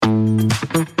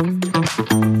Good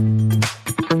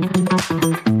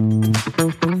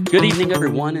evening,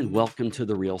 everyone, and welcome to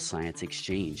the Real Science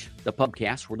Exchange, the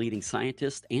pubcast where leading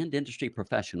scientists and industry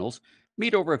professionals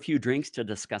meet over a few drinks to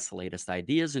discuss the latest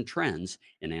ideas and trends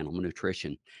in animal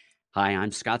nutrition. Hi,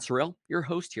 I'm Scott Sorrell, your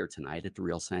host here tonight at the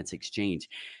Real Science Exchange.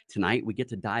 Tonight, we get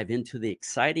to dive into the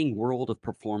exciting world of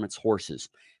performance horses.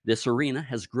 This arena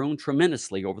has grown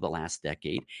tremendously over the last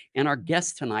decade, and our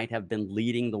guests tonight have been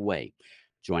leading the way.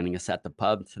 Joining us at the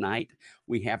pub tonight,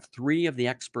 we have three of the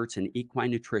experts in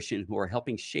equine nutrition who are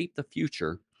helping shape the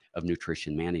future of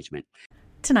nutrition management.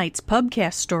 Tonight's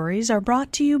pubcast stories are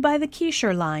brought to you by the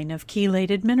Keyshure line of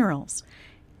chelated minerals.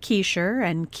 Keyshure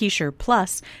and Keyshure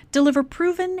Plus deliver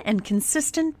proven and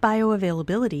consistent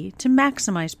bioavailability to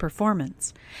maximize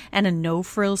performance, and a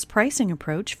no-frills pricing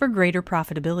approach for greater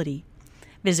profitability.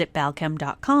 Visit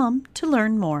balchem.com to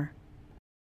learn more.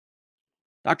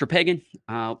 Dr. Pagan,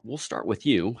 we'll start with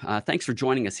you. Thanks for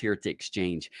joining us here at the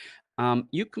Exchange.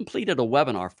 You completed a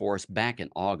webinar for us back in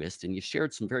August, and you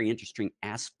shared some very interesting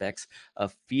aspects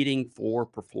of feeding for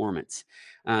performance.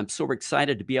 So we're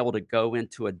excited to be able to go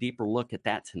into a deeper look at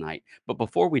that tonight. But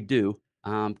before we do,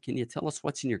 can you tell us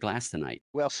what's in your glass tonight?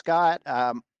 Well, Scott,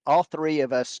 all three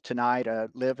of us tonight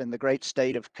live in the great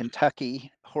state of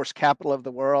Kentucky, horse capital of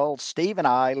the world. Steve and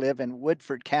I live in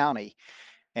Woodford County,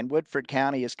 and Woodford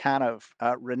County is kind of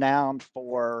renowned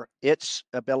for its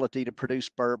ability to produce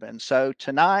bourbon. So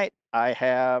tonight I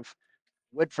have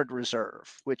Woodford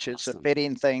Reserve, which is a Awesome.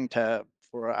 fitting thing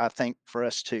I think, for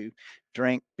us to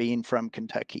drink being from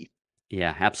Kentucky.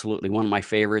 Yeah, absolutely. One of my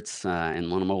favorites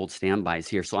and one of my old standbys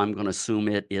here. So I'm going to assume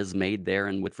it is made there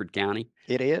in Woodford County.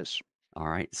 It is. All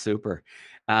right, super.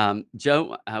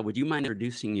 Joe, would you mind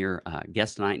introducing your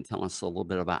guest tonight and telling us a little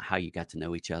bit about how you got to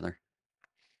know each other?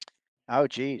 Oh,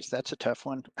 geez, that's a tough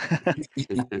one.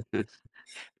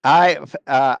 I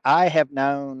have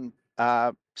known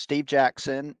Steve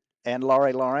Jackson and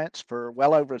Laurie Lawrence for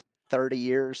well over 30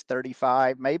 years,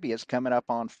 35, maybe it's coming up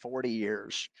on 40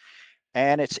 years.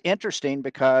 And it's interesting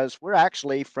because we're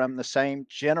actually from the same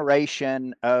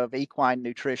generation of equine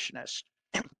nutritionists.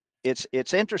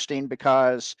 It's interesting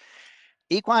because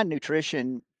equine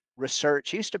nutrition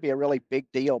research used to be a really big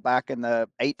deal back in the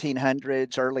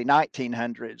 1800s, early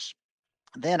 1900s.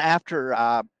 Then after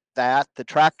that, the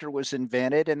tractor was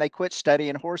invented and they quit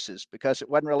studying horses because it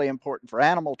wasn't really important for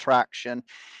animal traction.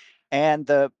 And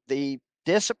the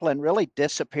discipline really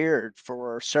disappeared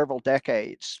for several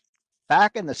decades.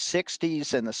 Back in the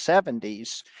 60s and the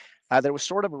 70s, there was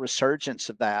sort of a resurgence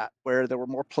of that where there were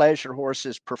more pleasure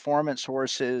horses, performance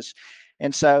horses.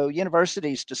 And so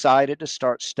universities decided to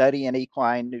start studying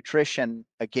equine nutrition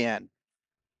again.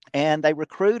 And they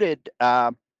recruited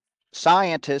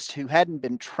scientists who hadn't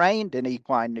been trained in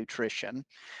equine nutrition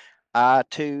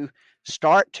to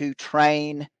start to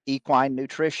train equine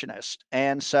nutritionists.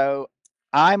 And so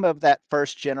I'm of that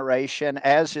first generation,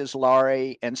 as is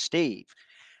Laurie and Steve.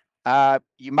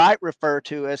 You might refer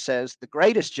to us as the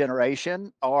greatest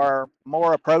generation, or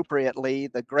more appropriately,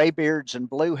 the graybeards and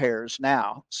blue hairs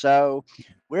now. So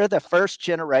we're the first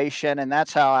generation, and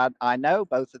that's how I know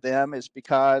both of them, is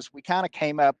because we kind of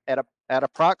came up at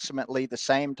approximately the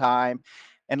same time,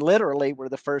 and literally we're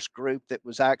the first group that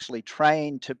was actually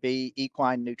trained to be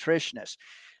equine nutritionists.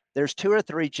 There's two or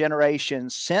three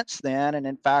generations since then, and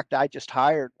in fact, I just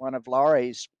hired one of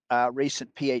Laurie's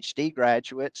recent PhD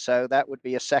graduates, so that would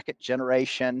be a second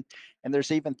generation, and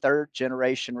there's even third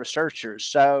generation researchers.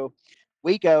 So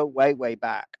we go way, way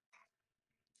back.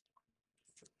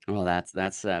 Well,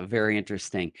 that's very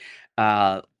interesting.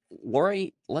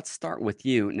 Lori, let's start with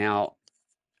you. Now,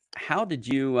 how did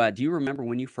you do you remember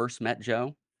when you first met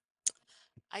Joe?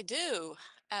 I do.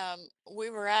 We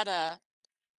were at a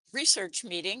research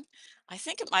meeting. I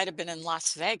think it might have been in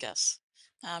Las Vegas.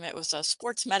 It was a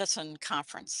sports medicine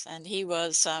conference, and he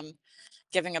was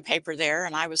giving a paper there,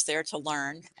 and I was there to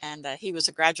learn. And he was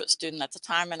a graduate student at the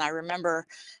time. And I remember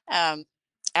um,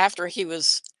 after he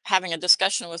was having a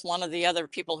discussion with one of the other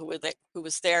people who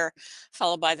was there, a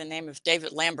fellow by the name of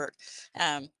David Lambert.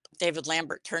 Um, David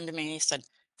Lambert turned to me and he said,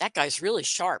 "That guy's really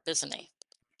sharp, isn't he?"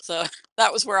 So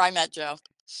that was where I met Joe.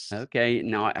 Okay,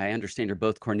 now I understand you're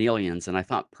both Cornelians, and I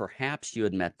thought perhaps you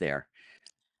had met there.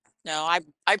 No,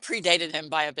 I predated him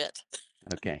by a bit.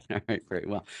 Okay, all right, very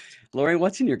well. Lori,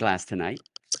 what's in your glass tonight?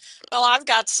 Well, I've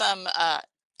got some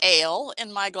ale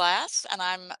in my glass, and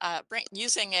I'm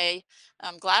using a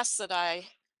glass that I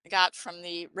got from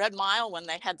the Red Mile when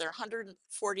they had their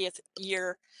 140th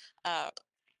year uh,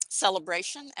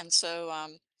 celebration. And so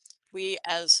we,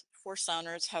 as horse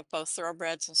owners, have both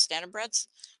thoroughbreds and standardbreds.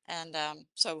 And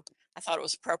so I thought it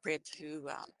was appropriate to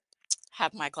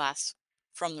have my glass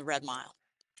from the Red Mile.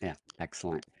 Yeah,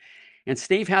 excellent. And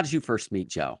Steve, how did you first meet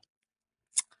Joe?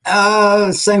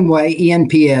 Same way,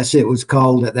 ENPS, it was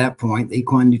called at that point, the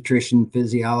Equine Nutrition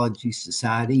Physiology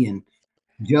Society. And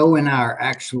Joe and I are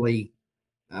actually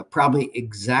probably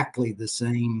exactly the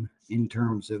same in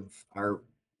terms of our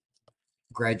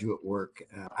graduate work.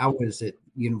 I was at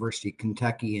University of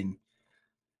Kentucky and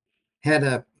had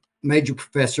a major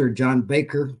professor, John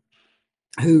Baker,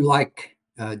 who, like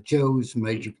Joe's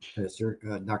major professor,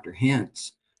 Dr.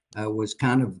 Hentz, was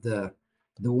kind of the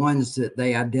ones that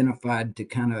they identified to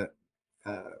kind of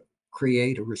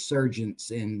create a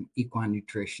resurgence in equine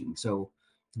nutrition. So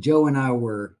Joe and I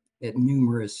were at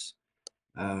numerous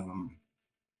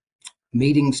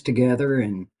meetings together,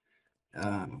 and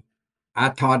I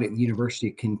taught at the University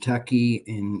of Kentucky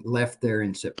and left there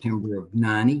in September of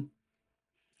 '90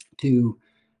 to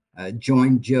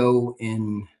join Joe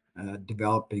in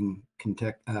developing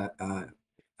Kentucky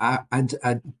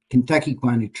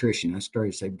Equine Nutrition. I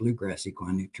started to say bluegrass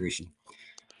equine nutrition,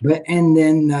 and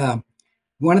then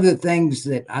one of the things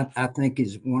that I think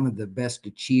is one of the best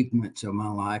achievements of my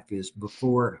life is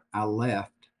before I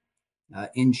left,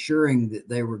 ensuring that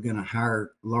they were going to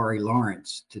hire Laurie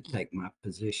Lawrence to take my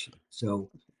position. So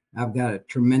I've got a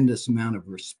tremendous amount of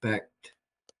respect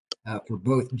for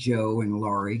both Joe and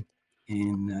Laurie.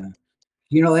 And,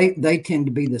 they tend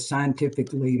to be the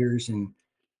scientific leaders. And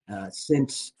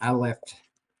since I left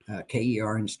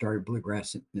KER and started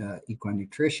Bluegrass Equine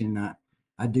Nutrition,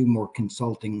 I do more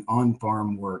consulting,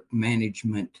 on-farm work,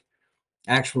 management,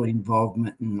 actual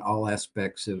involvement in all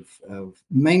aspects of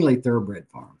mainly thoroughbred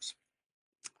farms.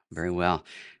 Very well.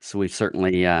 So we've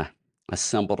certainly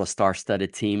assembled a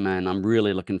star-studded team, and I'm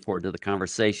really looking forward to the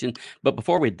conversation. But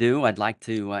before we do, I'd like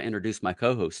to introduce my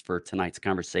co-host for tonight's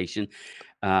conversation,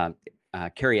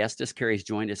 Carrie Estes. Carrie's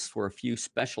joined us for a few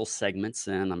special segments,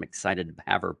 and I'm excited to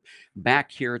have her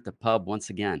back here at the pub once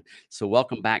again. So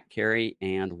welcome back, Carrie.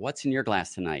 And what's in your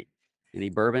glass tonight? Any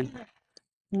bourbon?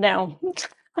 No.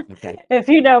 Okay. If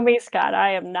you know me, Scott,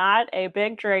 I am not a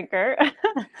big drinker.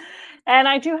 And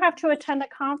I do have to attend a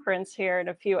conference here in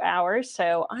a few hours,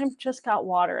 so I've just got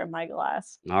water in my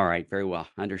glass. All right. Very well.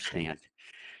 Understand.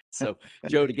 So,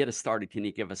 Joe, to get us started, can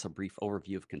you give us a brief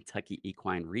overview of Kentucky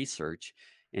Equine Research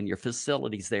and your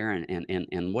facilities there,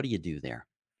 and what do you do there?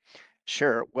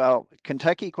 Sure. Well,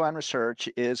 Kentucky Equine Research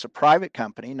is a private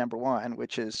company, number one,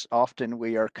 which is often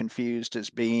we are confused as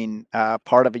being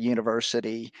part of a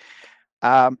university.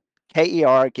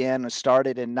 KER again was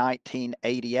started in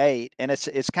 1988, and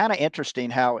it's kind of interesting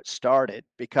how it started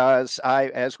because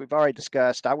as we've already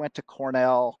discussed, I went to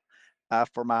Cornell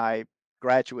for my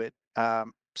graduate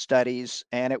studies,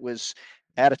 and it was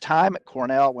at a time at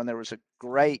Cornell when there was a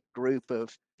great group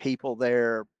of people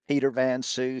there. Peter Van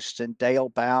Soest and Dale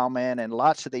Bauman, and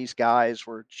lots of these guys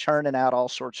were churning out all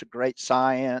sorts of great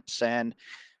science. And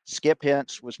Skip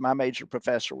Hentz was my major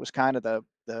professor, was kind of the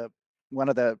one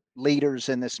of the leaders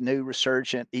in this new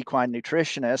resurgent equine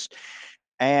nutritionist.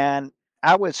 And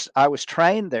I was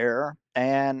trained there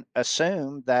and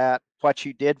assumed that what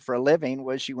you did for a living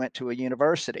was you went to a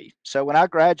university. So when I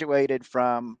graduated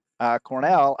from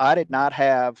Cornell, I did not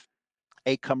have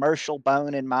a commercial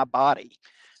bone in my body.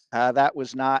 That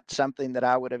was not something that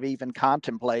I would have even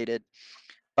contemplated.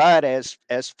 But as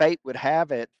fate would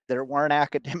have it, there weren't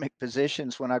academic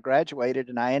positions when I graduated,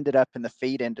 and I ended up in the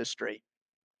feed industry.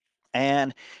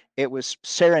 And it was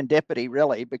serendipity,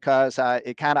 really, because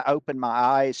it kind of opened my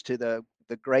eyes to the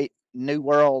great new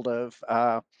world of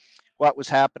what was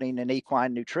happening in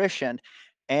equine nutrition.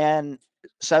 And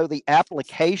so the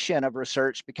application of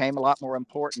research became a lot more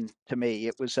important to me.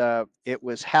 It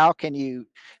was how can you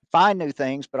find new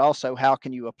things, but also how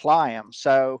can you apply them.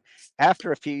 So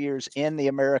after a few years in the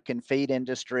American feed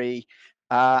industry,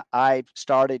 I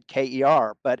started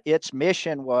KER, but its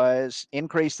mission was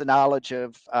increase the knowledge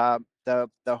of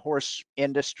the horse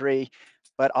industry,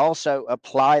 but also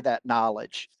apply that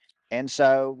knowledge. And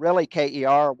so really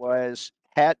KER was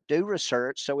had do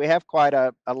research. So we have quite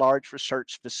a large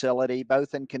research facility,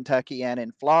 both in Kentucky and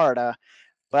in Florida,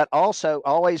 but also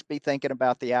always be thinking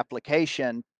about the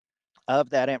application of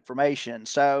that information.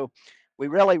 So we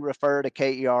really refer to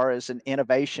KER as an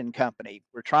innovation company.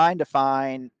 We're trying to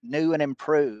find new and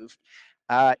improved.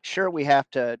 Sure, we have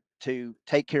to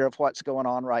take care of what's going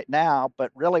on right now,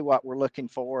 but really what we're looking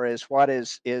for is what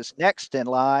is next in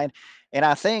line. And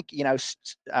I think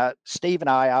Steve and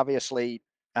I obviously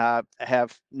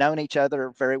have known each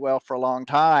other very well for a long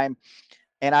time,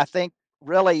 and I think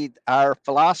really our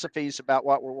philosophies about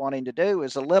what we're wanting to do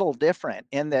is a little different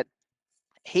in that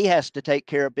he has to take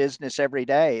care of business every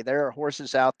day. There are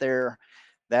horses out there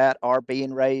that are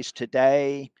being raised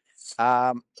today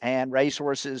and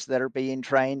racehorses that are being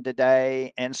trained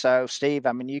today. And so, Steve,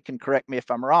 I mean, you can correct me if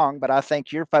I'm wrong, but I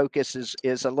think your focus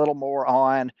is a little more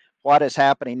on what is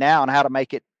happening now and how to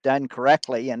make it done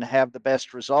correctly and have the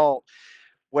best result.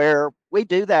 Where we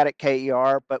do that at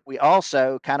KER, but we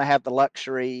also kind of have the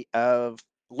luxury of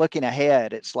looking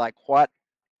ahead. It's like, what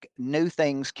new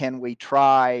things can we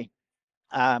try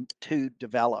to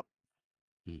develop?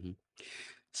 Hmm.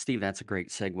 Steve, that's a great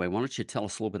segue. Why don't you tell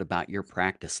us a little bit about your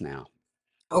practice now?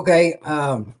 Okay.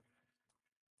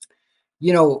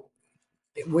 You know,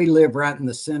 we live right in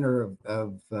the center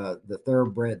of the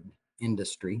thoroughbred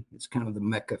industry. It's kind of the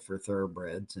mecca for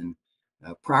thoroughbreds. And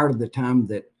prior to the time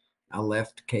that I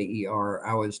left KER,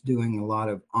 I was doing a lot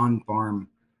of on-farm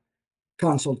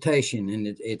consultation, and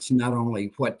it's not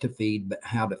only what to feed, but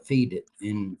how to feed it.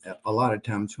 And a lot of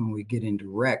times when we get into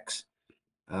wrecks,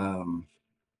 um,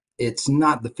 it's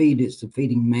not the feed, it's the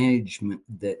feeding management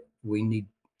that we need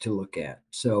to look at.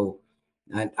 So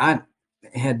I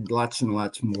had lots and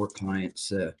lots more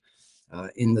clients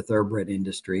in the thoroughbred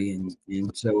industry, and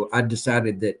so I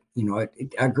decided that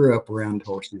I grew up around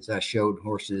horses. I showed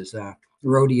horses. I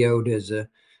rodeoed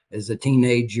as a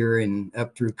teenager and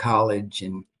up through college,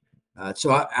 and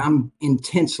so I'm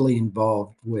intensely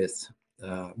involved with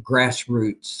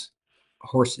grassroots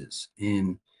horses,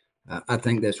 and I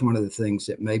think that's one of the things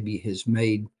that maybe has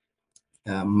made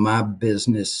my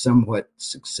business somewhat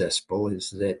successful, is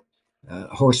that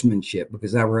horsemanship,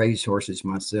 because I raise horses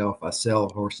myself. I sell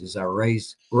horses. I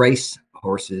race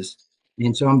horses.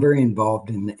 And so I'm very involved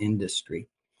in the industry.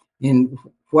 And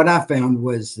what I found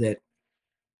was that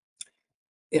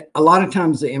a lot of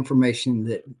times the information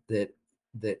that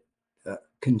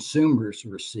consumers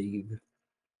receive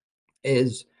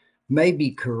is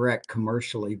maybe correct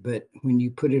commercially, but when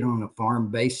you put it on a farm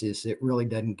basis, it really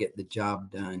doesn't get the job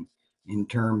done in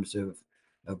terms of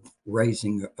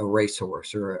raising a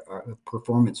racehorse or a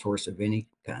performance horse of any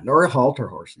kind, or a halter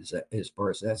horse, as far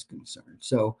as that's concerned.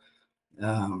 So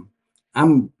um,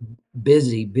 I'm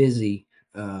busy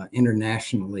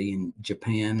internationally in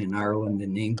Japan and Ireland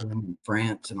and England and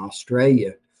France and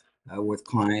Australia with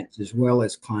clients, as well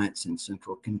as clients in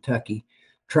Central Kentucky,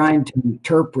 trying to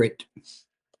interpret,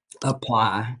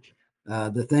 apply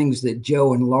the things that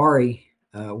Joe and Laurie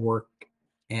work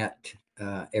at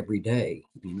every day.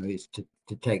 Is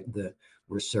to take the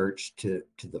research to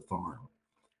the farm,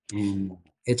 and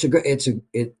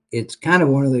it's kind of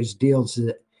one of those deals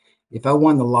that if I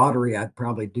won the lottery, I'd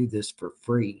probably do this for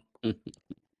free.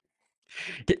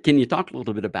 Can you talk a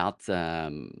little bit about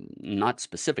not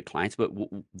specific clients, but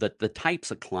the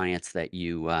types of clients that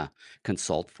you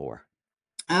consult for?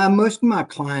 Most of my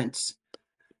clients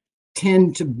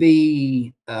tend to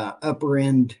be upper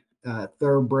end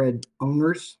thoroughbred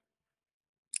owners,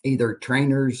 either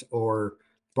trainers or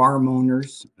farm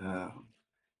owners,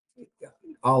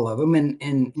 all of them.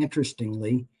 And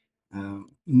interestingly,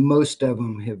 most of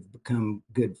them have become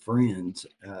good friends,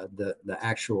 the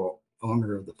actual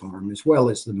owner of the farm, as well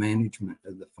as the management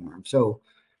of the farm. So,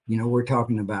 we're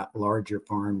talking about larger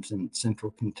farms in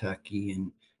Central Kentucky and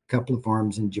a couple of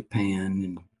farms in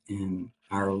Japan and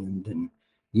Ireland. And,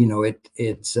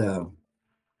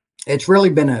 it's really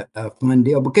been a fun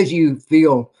deal because you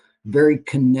feel very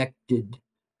connected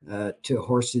to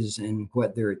horses and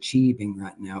what they're achieving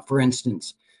right now. For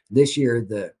instance, this year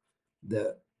the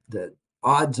the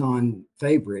odds-on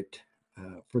favorite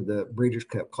for the Breeders'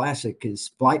 Cup Classic is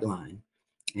Flightline,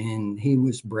 and he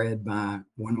was bred by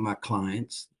one of my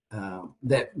clients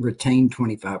that retained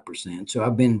 25%. So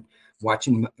I've been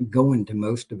watching, going to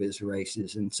most of his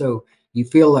races, and so you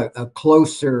feel a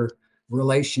closer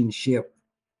relationship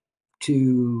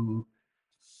to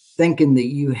thinking that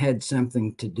you had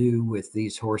something to do with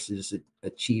these horses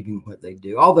achieving what they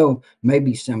do. Although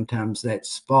maybe sometimes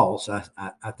that's false.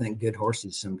 I think good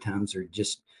horses sometimes are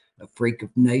just a freak of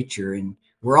nature, and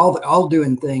we're all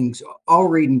doing things, all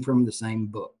reading from the same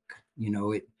book.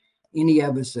 Any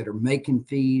of us that are making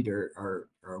feed or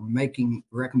making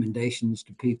recommendations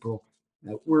to people,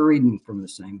 we're reading from the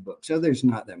same book. So there's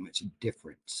not that much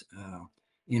difference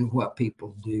in what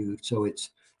people do. So it's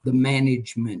the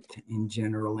management in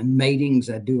general, and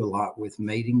matings. I do a lot with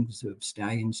matings of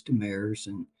stallions to mares,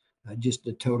 and just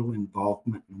a total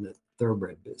involvement in the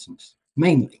thoroughbred business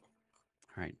mainly.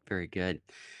 All right, very good.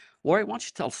 Lori, why don't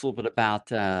you tell us a little bit about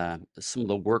some of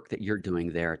the work that you're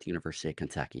doing there at the University of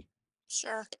Kentucky?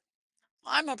 Sure.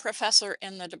 I'm a professor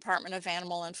in the Department of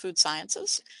Animal and Food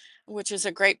Sciences, which is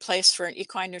a great place for an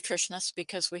equine nutritionist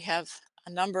because we have a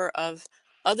number of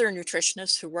other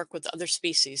nutritionists who work with other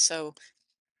species. So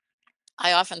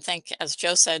I often think, as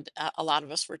Joe said, a lot of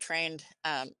us were trained,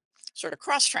 sort of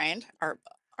cross-trained.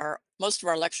 Our most of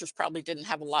our lectures probably didn't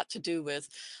have a lot to do with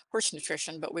horse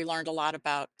nutrition, but we learned a lot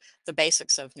about the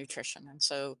basics of nutrition. And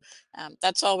so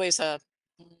that's always a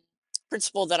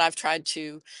principle that I've tried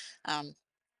to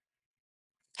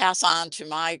pass on to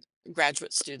my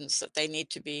graduate students, that they need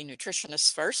to be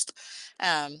nutritionists first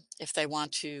if they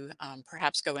want to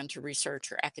perhaps go into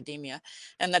research or academia,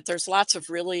 and that there's lots of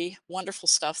really wonderful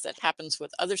stuff that happens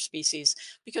with other species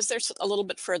because they're a little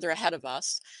bit further ahead of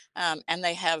us, and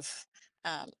they have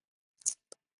um,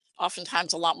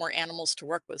 oftentimes a lot more animals to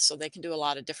work with, so they can do a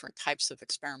lot of different types of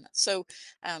experiments.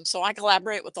 So I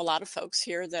collaborate with a lot of folks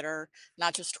here that are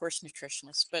not just horse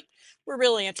nutritionists, but we're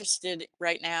really interested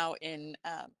right now in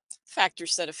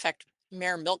factors that affect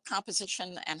mare milk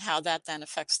composition and how that then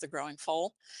affects the growing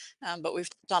foal. But we've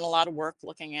done a lot of work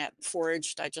looking at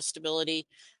forage digestibility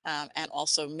and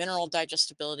also mineral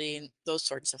digestibility and those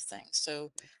sorts of things.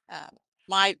 So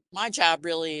my job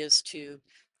really is to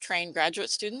train graduate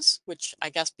students, which I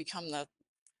guess become the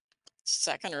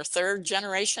second or third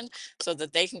generation, so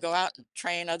that they can go out and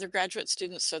train other graduate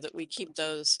students so that we keep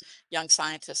those young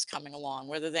scientists coming along.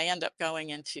 Whether they end up going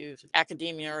into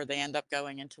academia or they end up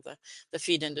going into the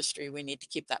feed industry, we need to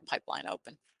keep that pipeline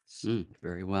open.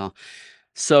 Very well.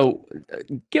 So,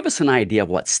 give us an idea of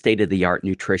what state-of-the-art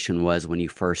nutrition was when you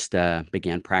first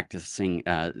began practicing,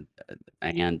 and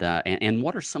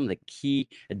what are some of the key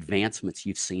advancements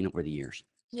you've seen over the years?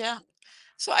 Yeah.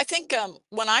 So I think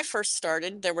when I first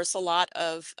started, there was a lot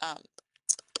of,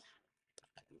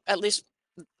 at least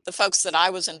the folks that I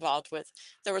was involved with,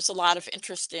 there was a lot of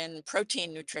interest in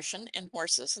protein nutrition in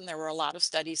horses, and there were a lot of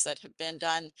studies that have been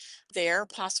done there,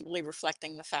 possibly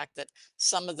reflecting the fact that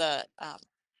some of the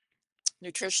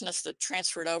nutritionists that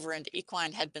transferred over into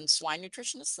equine had been swine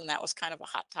nutritionists, and that was kind of a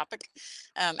hot topic.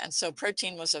 And so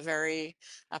protein was a very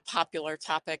popular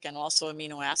topic, and also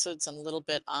amino acids, and a little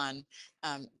bit on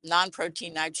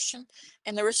non-protein nitrogen.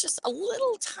 And there was just a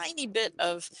little tiny bit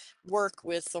of work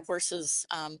with the horses'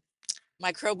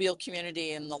 microbial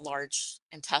community in the large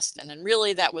intestine. And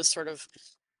really that was sort of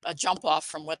a jump off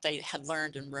from what they had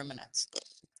learned in ruminants.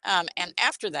 And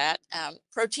after that,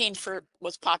 protein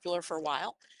was popular for a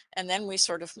while. And then we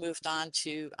sort of moved on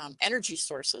to energy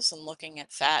sources and looking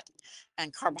at fat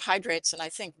and carbohydrates. And I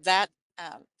think that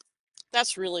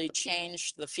that's really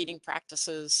changed the feeding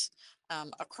practices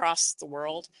across the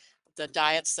world. The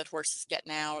diets that horses get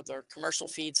now, the commercial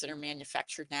feeds that are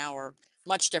manufactured now, are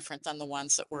much different than the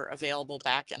ones that were available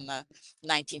back in the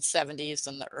 1970s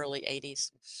and the early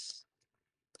 80s.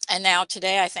 And now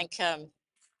today, I think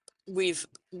we've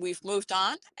moved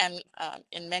on, and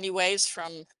in many ways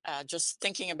from just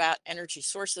thinking about energy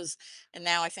sources, and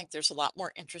now I think there's a lot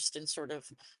more interest in sort of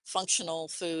functional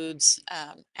foods,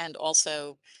 and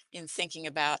also in thinking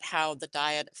about how the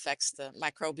diet affects the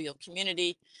microbial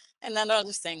community, and then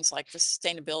other things like the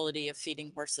sustainability of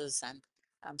feeding horses and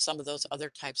some of those other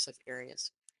types of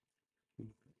areas.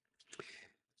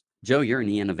 Joe, you're in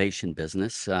the innovation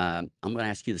business. I'm going to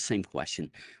ask you the same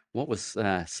question. What was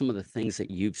some of the things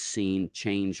that you've seen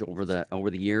change over the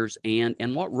years,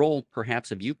 and what role perhaps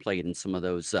have you played in some of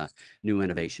those new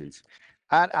innovations?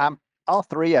 I'm all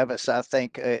three of us, I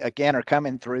think, again, are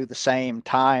coming through the same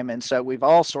time, and so we've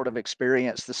all sort of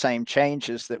experienced the same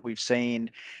changes that we've seen.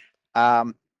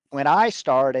 When I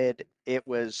started, it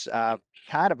was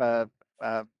kind of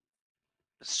a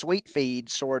sweet feed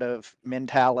sort of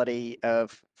mentality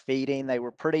of feeding. They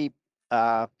were pretty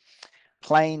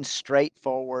plain,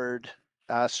 straightforward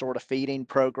sort of feeding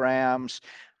programs.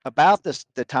 About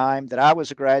the time that I was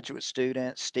a graduate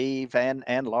student, Steve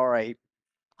and Laurie,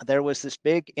 there was this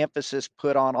big emphasis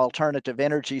put on alternative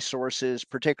energy sources,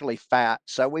 particularly fat.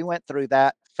 So we went through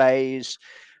that phase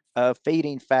of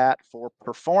feeding fat for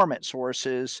performance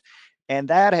horses, and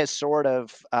that has sort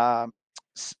of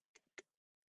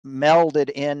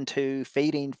melded into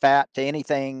feeding fat to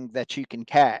anything that you can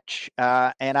catch.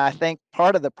 And I think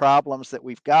part of the problems that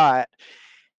we've got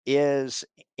is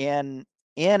in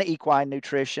equine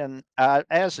nutrition,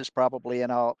 as is probably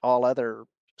in all other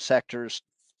sectors.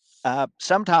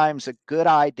 Sometimes a good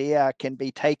idea can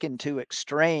be taken to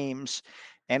extremes,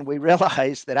 and we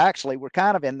realize that actually we're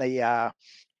kind of in the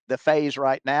phase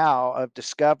right now of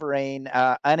discovering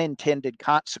unintended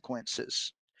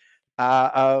consequences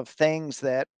of things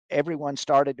that everyone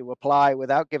started to apply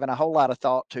without giving a whole lot of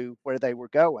thought to where they were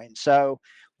going. So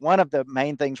one of the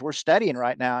main things we're studying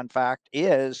right now, in fact,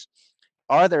 is,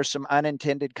 are there some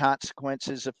unintended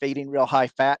consequences of feeding real high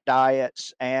fat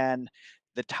diets and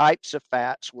the types of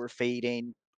fats we're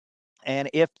feeding? And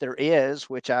if there is,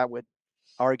 which I would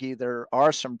argue there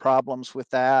are some problems with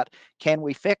that, can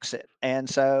we fix it? And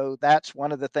so that's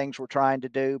one of the things we're trying to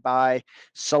do by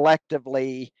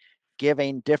selectively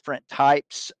giving different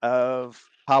types of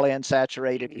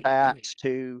polyunsaturated fats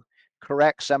to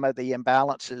correct some of the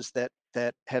imbalances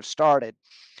that have started.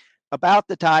 About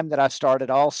the time that I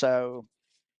started also,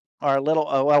 or a little,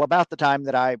 well, about the time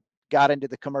that I got into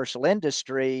the commercial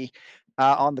industry,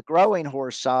 on the growing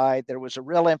horse side, there was a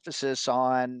real emphasis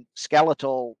on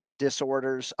skeletal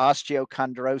disorders,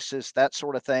 osteochondrosis, that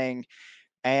sort of thing.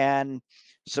 And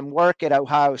some work at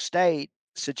Ohio State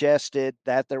suggested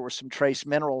that there were some trace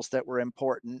minerals that were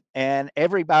important, and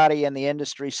everybody in the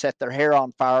industry set their hair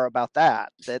on fire about that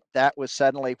was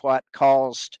suddenly what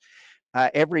caused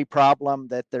every problem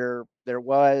that there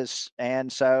was. And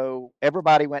so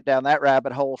everybody went down that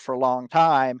rabbit hole for a long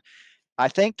time. I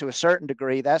think to a certain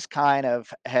degree that's kind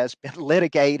of has been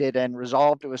litigated and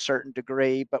resolved to a certain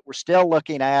degree, but we're still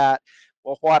looking at,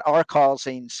 well, what are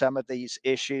causing some of these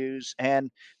issues. And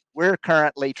we're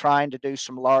currently trying to do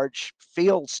some large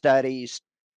field studies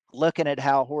looking at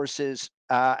how horses,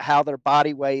 how their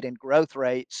body weight and growth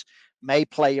rates may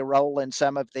play a role in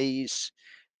some of these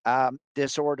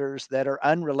disorders that are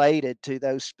unrelated to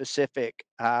those specific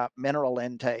mineral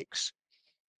intakes.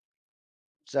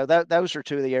 So those are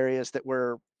two of the areas that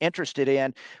we're interested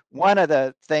in. One of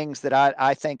the things that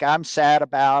I think I'm sad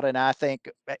about, and I think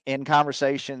in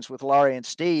conversations with Laurie and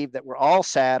Steve that we're all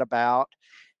sad about,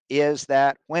 is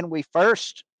that when we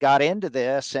first got into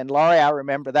this, and Laurie, I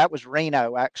remember that was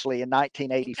Reno actually in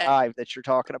 1985 that you're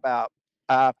talking about.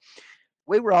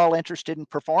 We were all interested in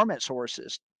performance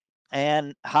horses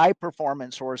and high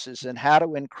performance horses and how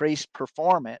to increase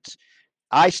performance.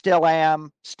 I still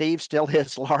am, Steve still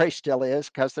is, Laurie still is,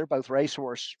 because they're both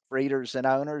racehorse breeders and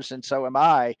owners, and so am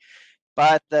I.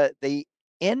 But the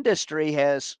industry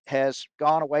has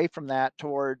gone away from that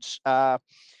towards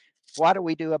what do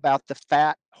we do about the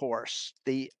fat horse,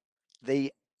 the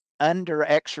under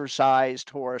exercised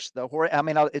horse, the horse. I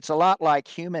mean, it's a lot like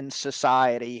human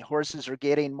society. Horses are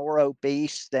getting more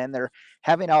obese, and they're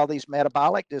having all these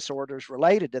metabolic disorders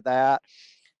related to that.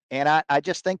 And I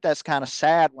just think that's kind of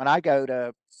sad when I go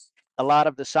to a lot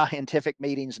of the scientific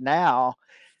meetings now,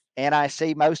 and I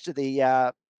see most of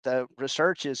the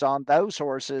research is on those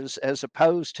horses as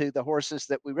opposed to the horses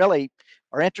that we really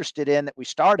are interested in that we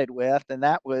started with, and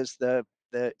that was the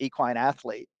equine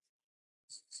athlete.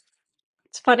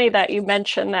 It's funny that you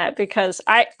mentioned that because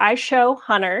I show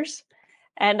hunters,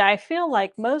 and I feel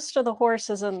like most of the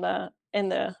horses in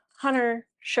the hunter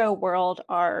show world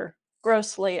are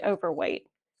grossly overweight.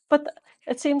 But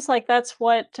it seems like that's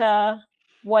what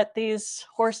these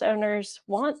horse owners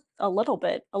want, a little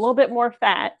bit more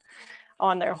fat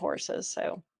on their horses.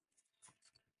 So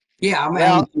Yeah, I mean,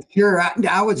 Well, sure.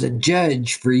 I was a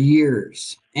judge for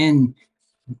years, and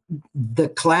the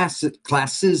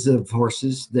classes of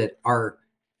horses that are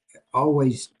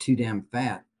always too damn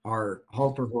fat are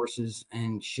halter horses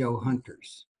and show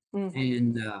hunters. mhm.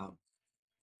 And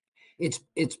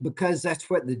it's because that's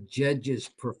what the judges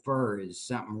prefer, is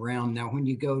something round. Now when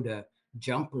you go to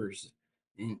jumpers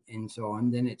and so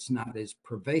on, then it's not as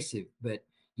pervasive, but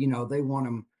you know, they want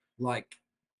them like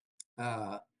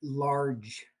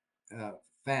large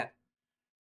fat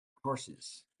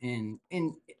horses. And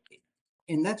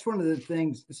that's one of the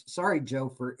things. Sorry, Joe,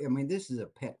 for, I mean, this is a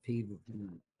pet peeve of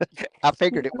mine. I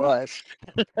figured it was.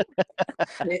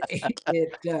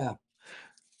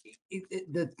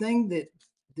 The thing that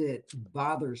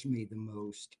bothers me the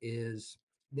most is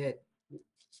that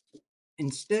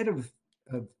instead of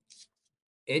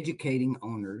educating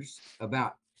owners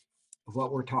about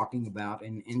what we're talking about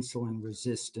and insulin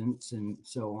resistance and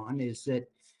so on, is that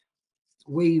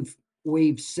we've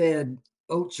said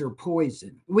oats are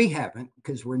poison. We haven't,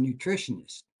 because we're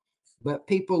nutritionists, but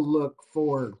people look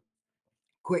for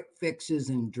quick fixes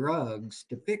and drugs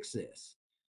to fix this.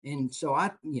 And so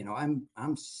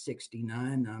I'm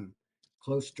 69. I'm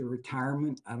close to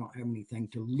retirement. I don't have anything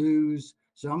to lose.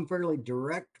 So I'm fairly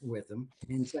direct with them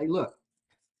and say, look,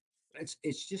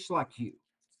 it's just like you.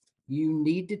 You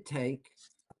need to take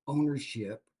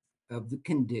ownership of the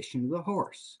condition of the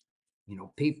horse. You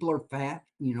know, people are fat.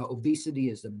 You know, obesity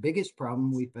is the biggest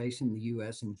problem we face in the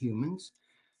US in humans,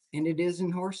 and it is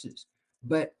in horses.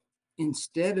 But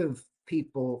instead of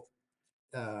people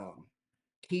uh,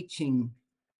 teaching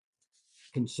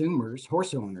consumers,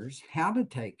 horse owners, how to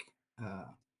take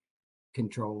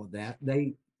control of that,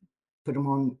 they put them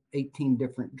on 18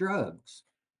 different drugs.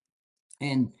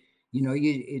 And you know,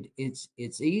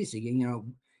 it's easy. You know,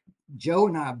 Joe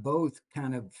and I both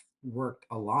kind of worked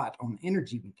a lot on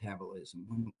energy metabolism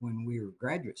when we were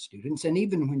graduate students, and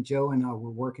even when Joe and I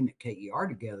were working at KER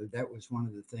together, that was one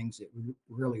of the things that we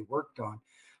really worked on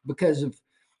because of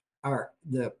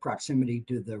the proximity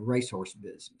to the racehorse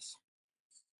business.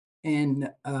 And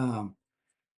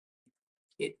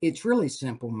it's really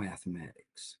simple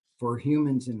mathematics for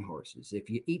humans and horses. If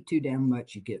you eat too damn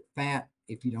much, you get fat.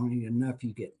 If you don't eat enough,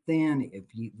 you get thin. If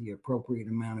you eat the appropriate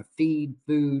amount of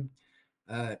food,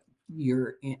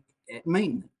 you're at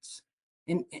maintenance.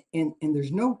 And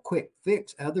there's no quick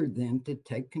fix other than to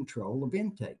take control of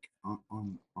intake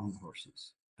on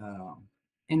horses.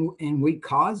 And we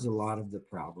cause a lot of the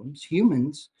problems.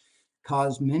 Humans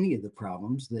cause many of the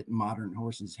problems that modern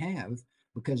horses have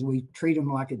because we treat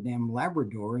them like a damn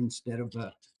Labrador instead of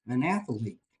an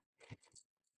athlete.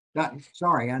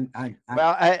 Sorry,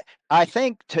 Well, I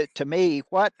think to me,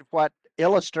 what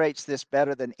illustrates this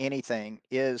better than anything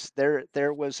is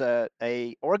there was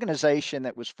a organization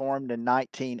that was formed in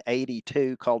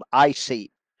 1982 called ICEEP.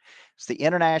 It's the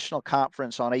International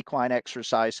Conference on Equine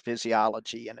Exercise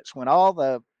Physiology, and it's when all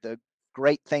the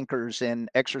great thinkers in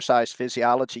exercise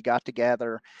physiology got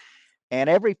together. And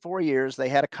every 4 years, they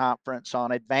had a conference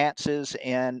on advances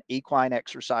in equine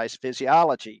exercise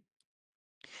physiology.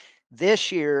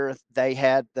 This year, they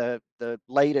had the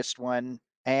latest one,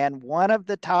 and one of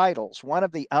the titles, one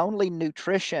of the only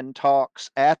nutrition talks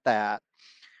at that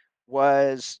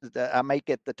was, I may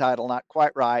get the title not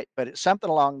quite right, but it's something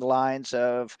along the lines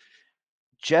of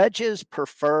judges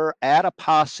prefer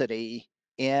adiposity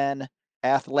in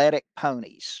athletic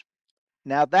ponies.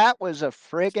 Now, that was a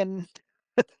friggin'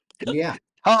 yeah.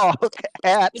 talk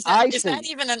at Is that ICEEP.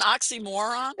 even an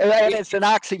oxymoron? And it's an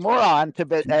oxymoron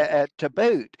to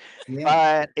boot. Yeah.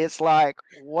 But it's like,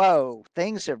 whoa,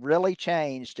 things have really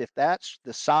changed. If that's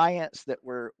the science that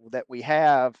we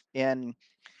have in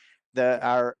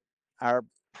our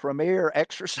premier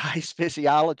exercise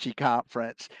physiology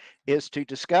conference, is to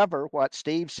discover what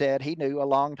Steve said he knew a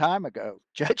long time ago.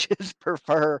 Judges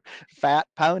prefer fat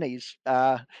ponies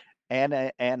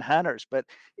and hunters, but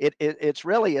it's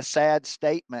really a sad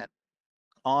statement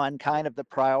on kind of the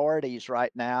priorities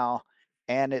right now,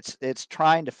 and it's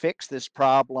trying to fix this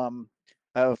problem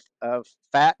of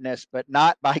fatness, but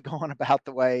not by going about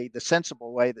the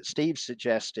sensible way that Steve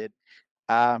suggested,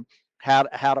 how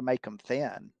to make them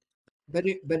thin. But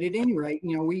at any rate,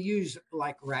 we use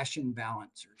like ration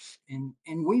balancers, and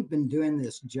we've been doing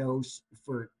this, Joe,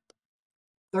 for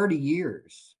 30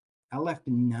 years. I left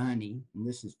in 90, and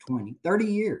this is 30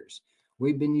 years.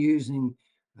 We've been using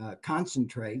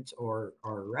concentrates or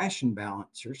ration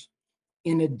balancers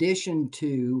in addition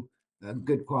to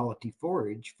good quality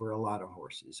forage for a lot of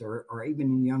horses, or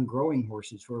even young growing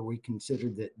horses where we consider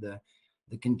that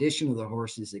the condition of the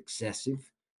horse is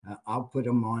excessive. I'll put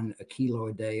them on a kilo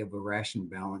a day of a ration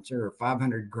balancer or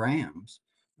 500 grams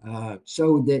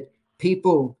so that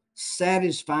people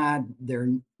satisfied their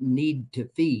need to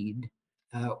feed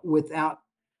without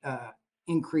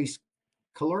increased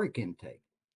caloric intake.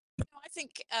 I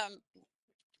think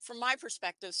from my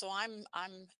perspective, so I'm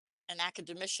an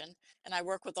academician and I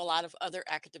work with a lot of other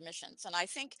academicians, and I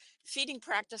think feeding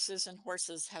practices in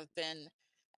horses have been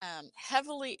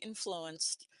heavily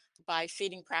influenced by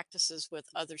feeding practices with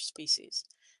other species.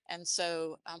 And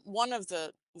so one of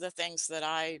the things that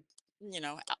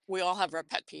we all have our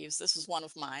pet peeves. This is one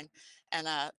of mine, and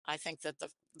I think that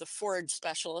the forage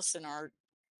specialists in our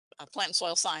plant and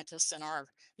soil scientists in our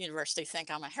university think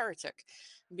I'm a heretic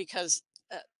because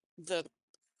the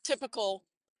typical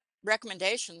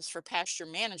recommendations for pasture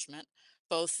management,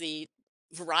 both the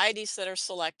varieties that are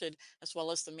selected as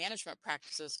well as the management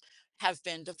practices, have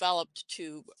been developed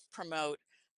to promote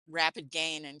rapid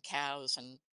gain in cows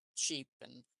and sheep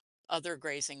and other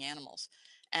grazing animals.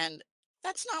 And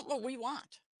that's not what we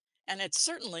want. And it's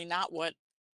certainly not what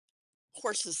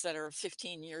horses that are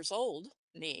 15 years old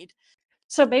need.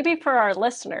 So maybe for our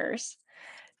listeners,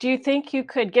 do you think you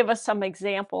could give us some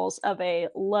examples of a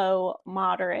low,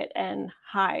 moderate, and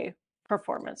high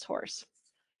performance horse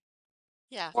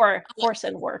Yeah. or horse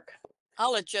in work?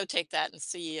 I'll let Joe take that and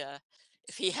see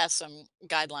if he has some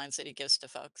guidelines that he gives to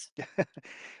folks.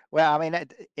 Well, I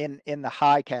mean, in the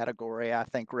high category, I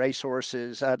think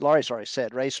racehorses. Laurie's already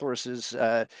said racehorses,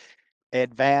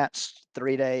 advanced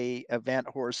 3-day event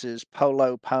horses,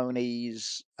 polo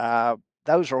ponies.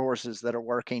 Those are horses that are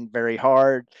working very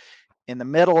hard. In the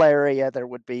middle area, there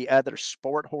would be other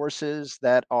sport horses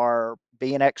that are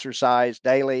being exercised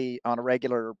daily on a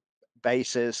regular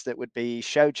basis. That would be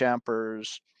show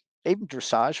jumpers, even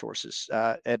dressage horses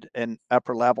at an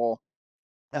upper level.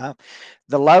 The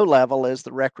low level is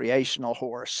the recreational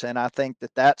horse, and I think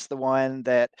that that's the one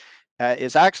that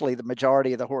is actually the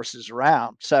majority of the horses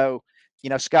around. So,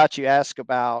 Scott, you ask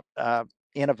about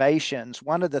innovations.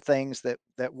 One of the things that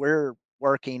we're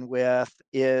working with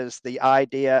is the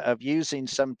idea of using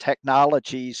some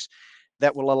technologies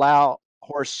that will allow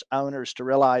horse owners to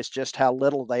realize just how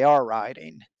little they are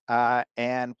riding.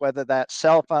 And whether that's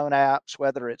cell phone apps,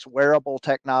 whether it's wearable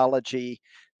technology,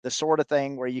 the sort of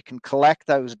thing where you can collect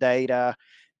those data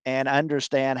and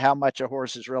understand how much a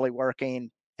horse is really working,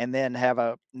 and then have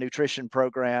a nutrition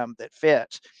program that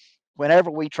fits. Whenever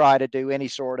we try to do any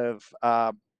sort of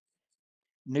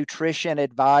nutrition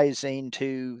advising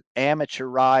to amateur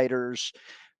riders,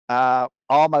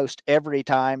 almost every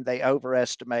time they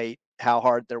overestimate how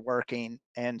hard they're working.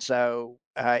 And so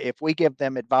if we give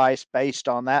them advice based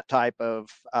on that type of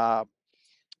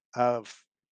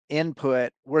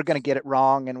input, we're going to get it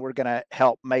wrong, and we're going to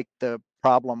help make the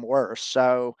problem worse.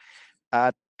 So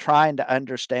trying to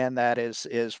understand that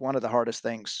is one of the hardest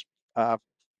things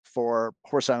for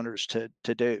horse owners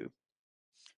to do.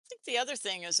 I think the other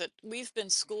thing is that we've been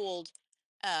schooled,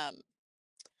 um,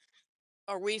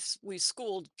 or we've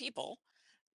schooled people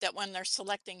that when they're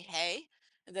selecting hay,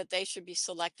 that they should be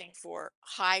selecting for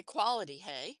high quality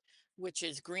hay, which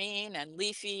is green and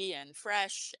leafy and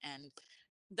fresh, and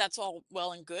that's all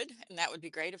well and good. And that would be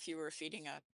great if you were feeding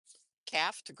a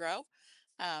calf to grow.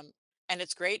 Um, and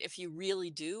it's great if you really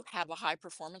do have a high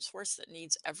performance horse that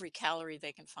needs every calorie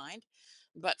they can find.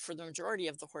 But for the majority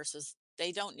of the horses,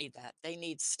 they don't need that. They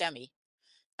need STEMI.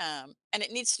 And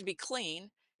it needs to be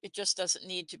clean. It just doesn't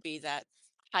need to be that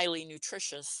highly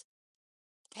nutritious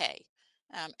hay.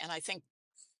 And I think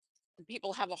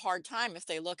people have a hard time if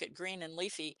they look at green and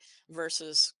leafy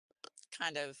versus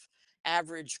kind of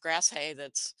average grass hay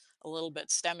that's a little bit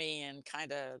stemmy and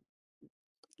kind of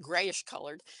grayish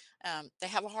colored. They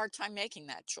have a hard time making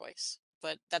that choice.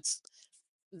 But that's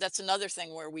another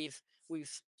thing where we've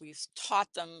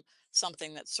taught them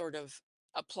something that sort of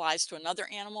applies to another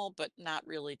animal, but not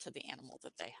really to the animal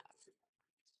that they have.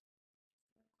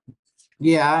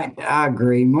 Yeah, I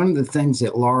agree. One of the things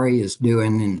that Laurie is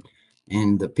doing,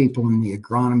 and the people in the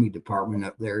agronomy department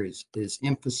up there, is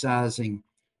emphasizing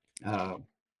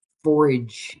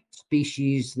forage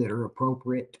species that are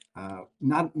appropriate,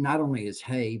 not only as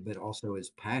hay but also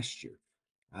as pasture.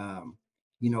 Um,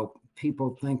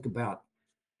 People think about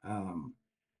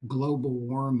global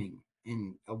warming,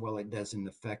 and well, it doesn't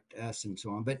affect us and so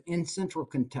on. But in central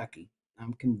Kentucky,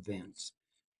 I'm convinced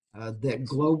that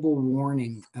global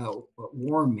warming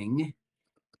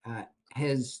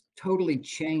has totally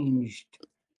changed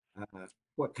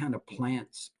what kind of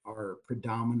plants are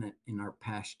predominant in our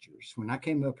pastures. When I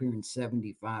came up here in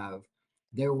 75,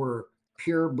 there were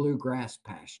pure bluegrass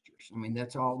pastures. I mean,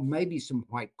 that's all, maybe some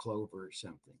white clover or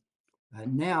something.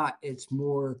 Now it's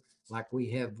more like we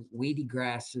have weedy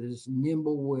grasses,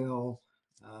 nimblewill,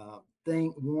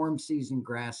 warm season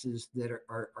grasses that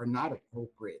are not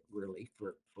appropriate really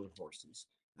for horses,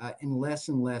 and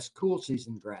less cool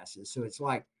season grasses. So it's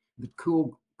like the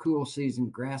cool season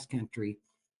grass country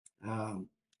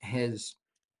has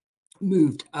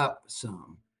moved up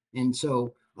some, and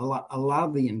so a lot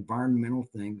of the environmental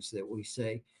things that we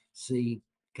see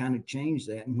kind of change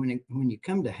that. And when you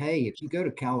come to hay, if you go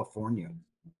to California,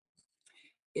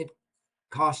 it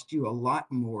costs you a lot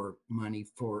more money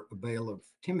for a bale of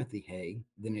Timothy hay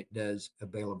than it does a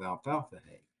bale of alfalfa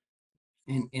hay.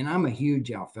 And I'm a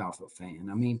huge alfalfa fan.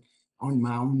 I mean, on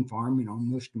my own farm and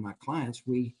on most of my clients,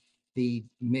 we feed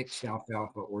mixed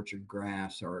alfalfa, orchard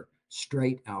grass, or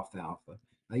straight alfalfa.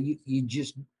 You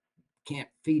just can't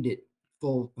feed it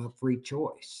full free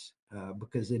choice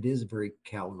because it is very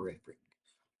calorific.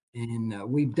 And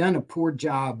we've done a poor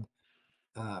job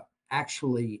uh,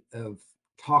 actually of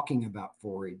talking about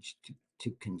forage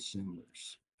to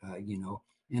consumers,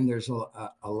 and there's a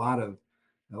lot of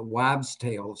wives'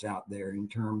 tales out there in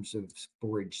terms of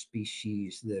forage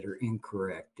species that are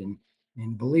incorrect.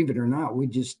 And believe it or not, we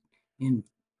just, in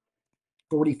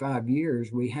 45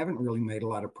 years, we haven't really made a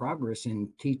lot of progress in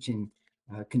teaching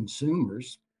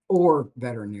consumers or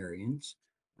veterinarians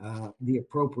the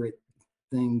appropriate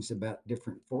things about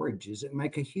different forages that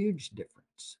make a huge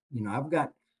difference. I've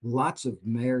got lots of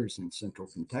mares in central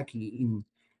Kentucky eating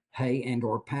hay and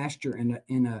or pasture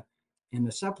in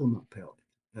a supplement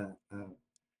pellet,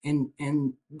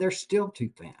 and they're still too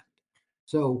fat.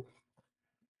 So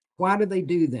why do they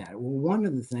do that? Well, one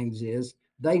of the things is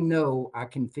they know I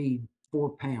can feed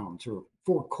 4 pounds or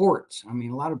 4 quarts. I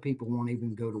mean, a lot of people won't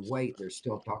even go to weight; they're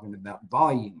still talking about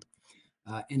volume,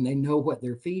 and they know what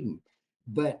they're feeding.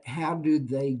 But how do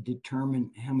they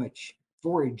determine how much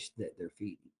forage that they're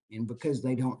feeding? And because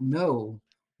they don't know,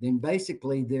 then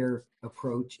basically their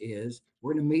approach is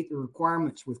we're going to meet the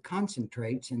requirements with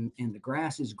concentrates, and the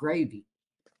grass is gravy.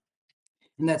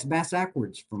 And that's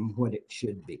backwards from what it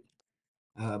should be.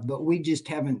 But we just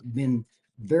haven't been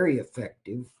very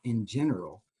effective in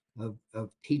general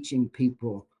of teaching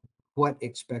people what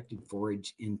expected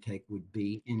forage intake would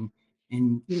be.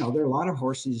 And there are a lot of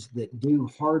horses that do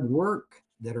hard work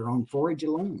that are on forage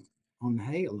alone, on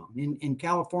hay alone. In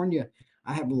California,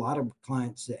 I have a lot of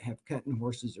clients that have cutting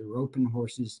horses or roping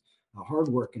horses,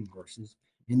 hardworking horses,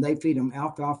 and they feed them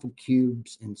alfalfa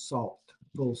cubes and salt,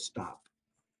 full stop,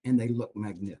 and they look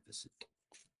magnificent,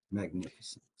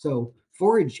 magnificent. So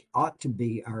forage ought to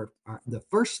be the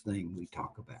first thing we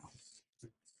talk about,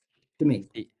 to me.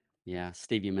 Yeah,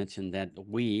 Steve, you mentioned that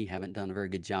we haven't done a very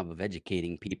good job of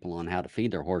educating people on how to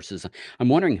feed their horses. I'm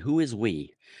wondering, who is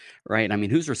we, right? I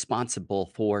mean, who's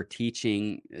responsible for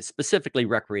teaching specifically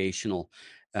recreational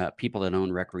people that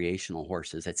own recreational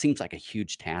horses? It seems like a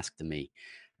huge task to me.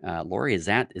 Lori, is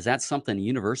that something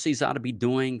universities ought to be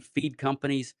doing? Feed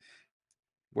companies?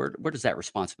 Where does that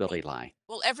responsibility lie?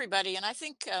 Well, everybody, and I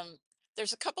think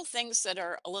there's a couple things that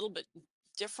are a little bit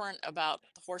different about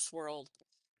the horse world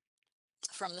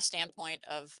from the standpoint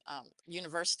of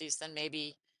universities than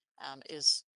maybe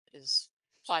is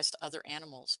applies to other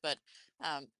animals. But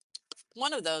um,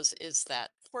 one of those is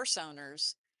that horse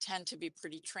owners tend to be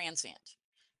pretty transient.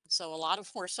 So a lot of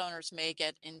horse owners may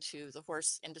get into the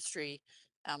horse industry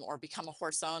or become a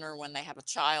horse owner when they have a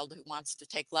child who wants to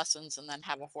take lessons and then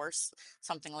have a horse,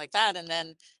 something like that. And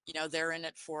then, they're in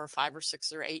it for 5 or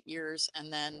 6 or 8 years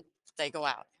and then they go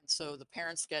out. And so the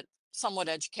parents get somewhat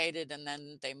educated and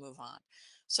then they move on.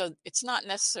 So it's not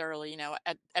necessarily,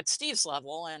 at Steve's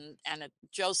level and at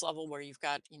Joe's level where you've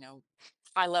got,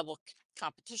 high level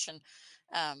competition.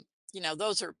 Um,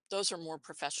 those are more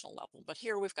professional level. But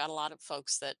here we've got a lot of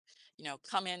folks that,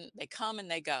 come in, they come and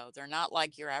they go. They're not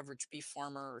like your average beef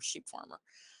farmer or sheep farmer.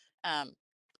 Um,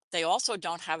 they also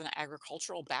don't have an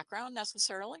agricultural background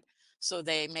necessarily. So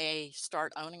they may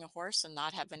start owning a horse and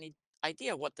not have any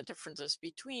idea what the difference is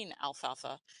between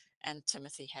alfalfa and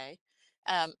Timothy hay.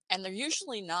 And they're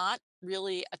usually not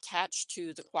really attached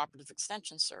to the Cooperative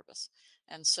Extension Service.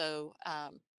 And so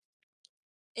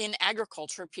in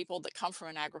agriculture, people that come from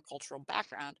an agricultural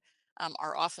background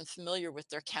are often familiar with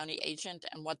their county agent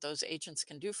and what those agents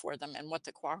can do for them and what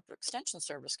the Cooperative Extension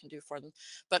Service can do for them.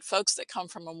 But folks that come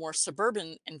from a more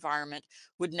suburban environment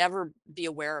would never be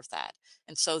aware of that.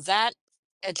 And so that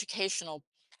educational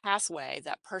pathway,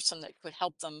 that person that could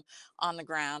help them on the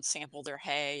ground sample their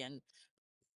hay and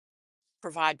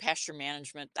provide pasture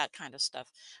management, that kind of stuff,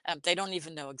 they don't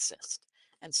even know exist.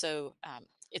 And so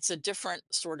it's a different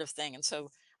sort of thing. And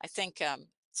so I think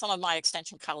some of my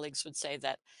extension colleagues would say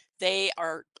that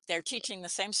they're teaching the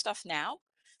same stuff now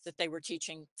that they were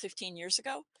teaching 15 years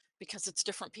ago because it's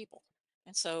different people.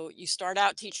 And so you start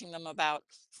out teaching them about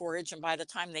forage, and by the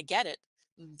time they get it,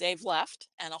 they've left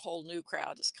and a whole new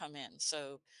crowd has come in.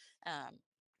 Um,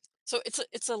 so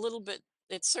it's a little bit,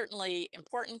 it's certainly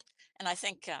important. And I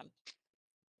think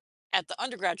at the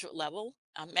undergraduate level,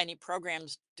 many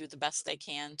programs do the best they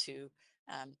can to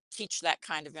teach that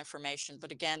kind of information.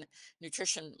 But again,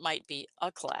 nutrition might be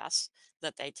a class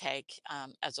that they take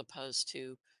as opposed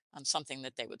to something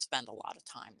that they would spend a lot of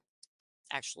time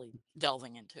actually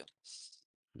delving into.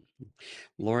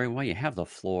 Lori, while you have the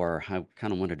floor, I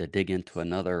kind of wanted to dig into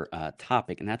another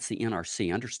topic, and that's the NRC.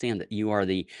 I understand that you are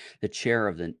the chair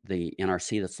of the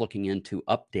NRC that's looking into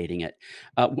updating it.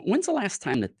 When's the last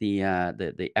time that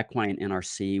the equine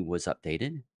NRC was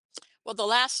updated? Well, the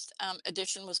last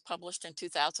edition was published in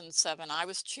 2007. I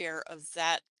was chair of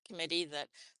that committee that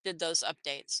did those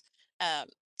updates. Um,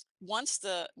 once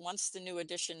the new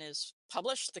edition is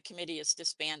published, the committee is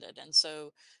disbanded, and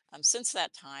so since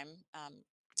that time,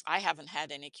 I haven't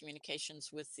had any communications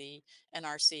with the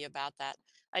NRC about that.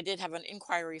 I did have an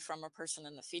inquiry from a person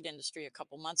in the feed industry a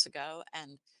couple months ago,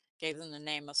 and gave them the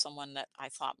name of someone that I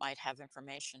thought might have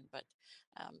information. But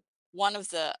one of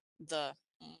the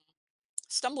mm,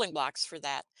 stumbling blocks for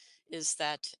that is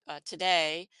that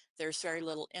today there's very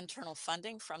little internal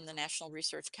funding from the National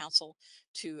Research Council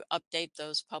to update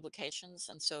those publications.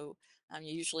 And so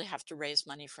you usually have to raise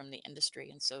money from the industry.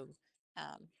 And so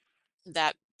um,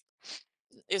 that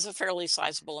is a fairly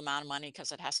sizable amount of money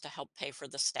because it has to help pay for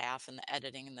the staff and the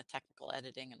editing and the technical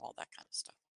editing and all that kind of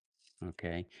stuff.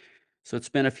 Okay, so it's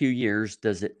been a few years.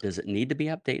 Does it need to be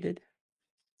updated?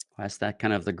 That's that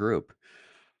kind of the group.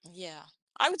 Yeah,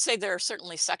 I would say there are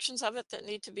certainly sections of it that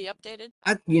need to be updated.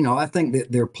 I think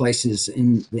that there are places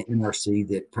in the NRC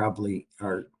that probably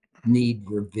need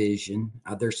revision.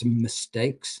 There's some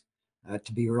mistakes,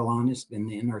 to be real honest, in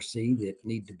the NRC that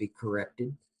need to be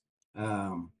corrected.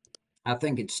 I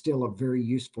think it's still a very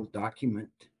useful document.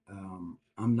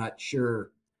 I'm not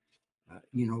sure.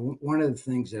 One of the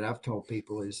things that I've told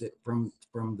people is that from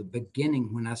the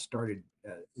beginning, when I started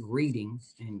reading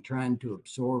and trying to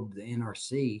absorb the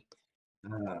NRC,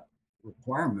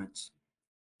 requirements,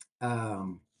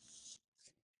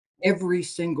 every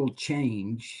single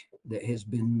change that has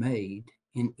been made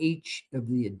in each of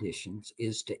the additions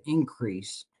is to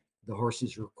increase the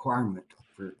horse's requirement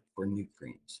for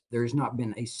nutrients. There's not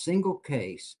been a single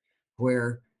case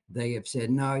where they have said,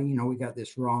 no, we got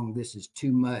this wrong. This is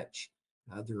too much.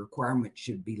 The requirement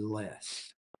should be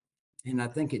less. And I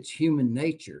think it's human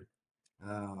nature,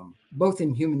 both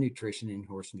in human nutrition and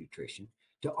horse nutrition,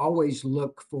 to always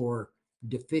look for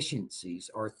deficiencies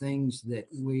or things that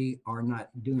we are not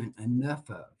doing enough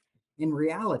of. In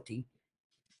reality,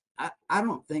 I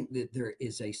don't think that there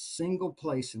is a single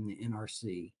place in the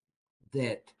NRC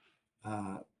that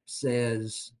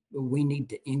says we need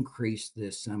to increase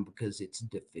this some because it's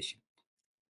deficient.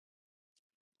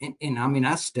 And I mean,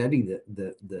 I study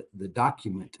the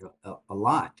document a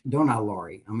lot, don't I,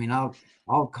 Laurie? I mean,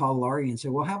 I'll call Laurie and say,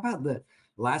 well, how about the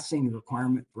lysine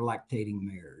requirement for lactating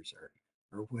mares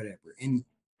or whatever? And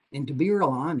to be real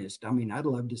honest, I mean, I'd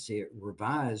love to see it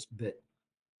revised, but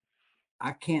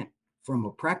I can't, from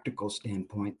a practical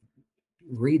standpoint,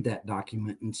 read that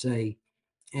document and say,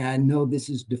 I know this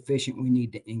is deficient, we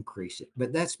need to increase it.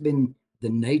 But that's been the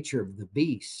nature of the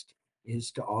beast, is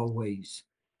to always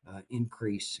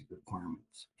increase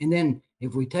requirements. And then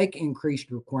if we take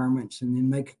increased requirements and then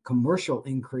make a commercial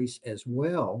increase as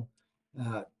well,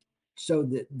 so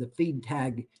that the feed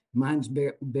tag, mine's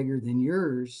bigger than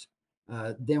yours,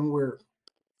 then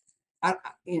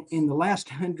in the last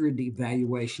 100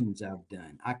 evaluations I've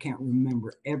done, I can't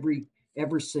remember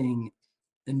ever seeing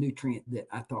a nutrient that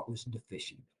I thought was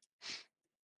deficient.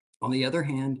 On the other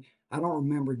hand, I don't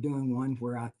remember doing one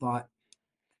where I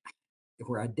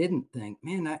didn't think,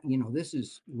 man, this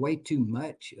is way too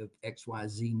much of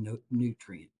XYZ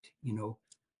nutrient.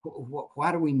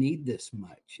 Why do we need this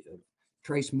much of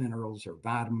trace minerals or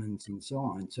vitamins and so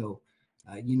on? So,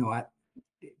 I'm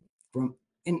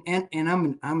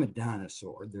a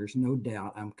dinosaur. There's no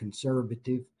doubt. I'm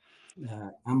conservative.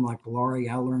 I'm like Laurie.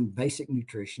 I learned basic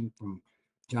nutrition from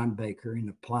John Baker and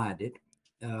applied it.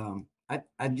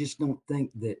 I just don't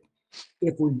think that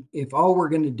if all we're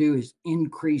going to do is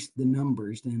increase the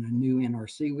numbers in a new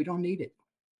NRC, we don't need it.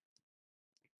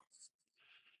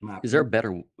 Is there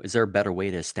a better way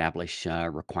to establish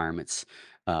requirements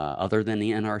other than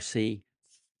the NRC?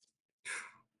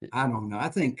 I don't know. I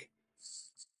think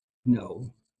no.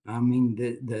 I mean,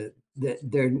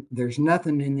 there's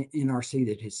nothing in the NRC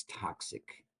that is toxic,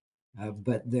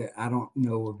 but I don't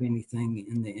know of anything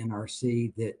in the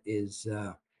NRC that is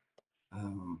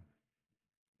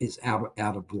out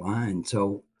of line.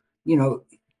 So,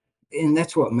 and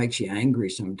that's what makes you angry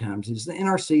sometimes, is the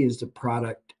NRC is the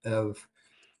product of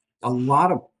a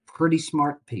lot of pretty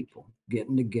smart people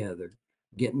getting together,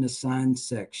 getting assigned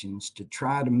sections to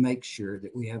try to make sure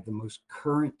that we have the most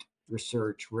current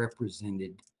research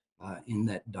represented in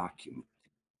that document.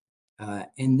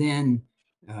 And then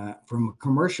from a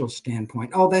commercial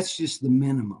standpoint, that's just the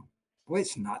minimum. Well,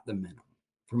 it's not the minimum.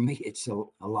 For me, it's a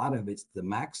lot of it's the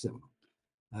maximum.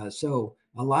 So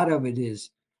a lot of it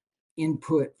is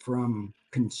input from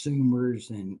consumers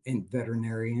and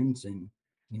veterinarians, and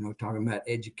talking about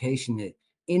education, that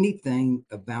anything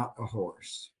about a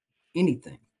horse,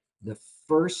 anything, the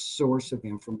first source of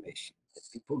information that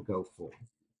people go for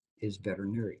is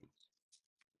veterinarians,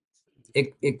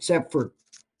 except for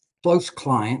close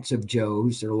clients of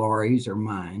Joe's or Laurie's or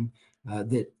mine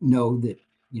that know that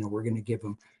we're going to give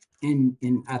them.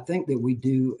 And I think that we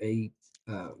do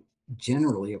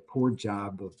generally a poor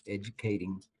job of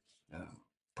educating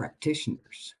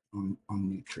practitioners on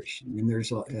nutrition, and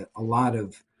there's a lot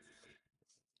of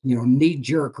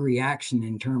knee-jerk reaction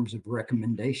in terms of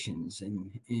recommendations,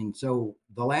 and so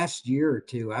the last year or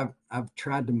two I've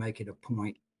tried to make it a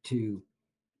point to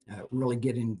really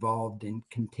get involved in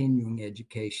continuing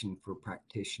education for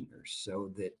practitioners,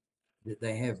 so that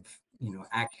they have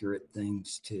accurate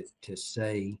things to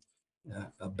say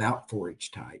about forage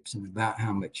types and about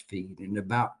how much feed and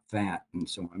about fat and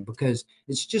so on, because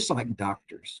it's just like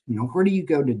doctors. Where do you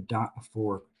go to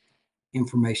for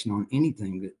information on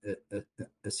anything that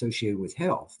associated with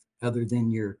health other than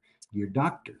your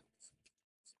doctor?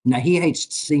 Now, he hates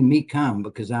to see me come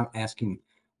because I'm asking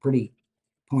pretty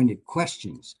pointed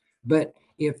questions, but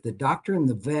if the doctor and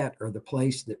the vet are the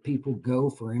place that people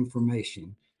go for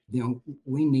information, then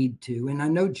we need to, and I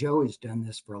know Joe has done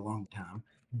this for a long time,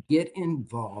 get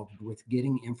involved with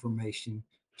getting information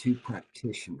to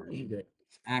practitioners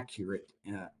that's accurate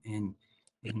and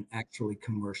actually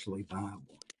commercially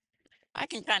viable. I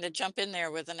can kind of jump in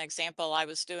there with an example. I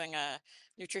was doing a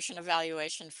nutrition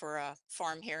evaluation for a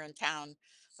farm here in town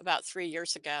about 3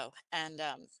 years ago, and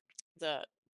the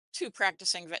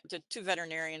the two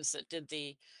veterinarians that did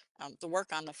the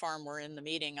work on the farm were in the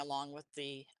meeting, along with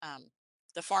the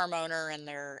farm owner and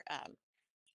their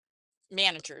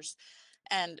managers.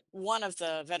 And one of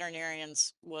the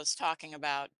veterinarians was talking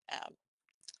about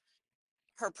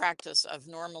her practice of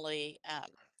normally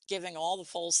giving all the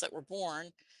foals that were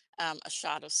born a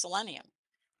shot of selenium.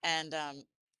 And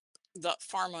the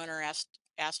farm owner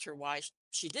asked her why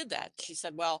she did that. She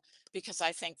said, well, because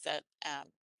I think that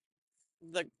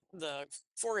the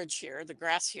forage here, the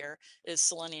grass here, is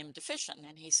selenium deficient.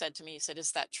 And he said to me, he said,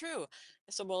 is that true?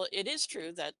 I said, well, it is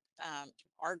true that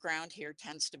our ground here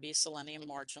tends to be selenium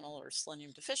marginal or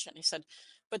selenium deficient. He said,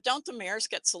 but don't the mares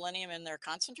get selenium in their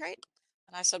concentrate?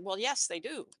 And I said, well, yes, they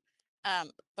do.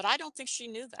 But I don't think she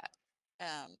knew that.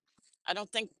 I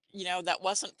don't think, that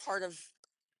wasn't part of,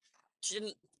 she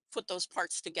didn't put those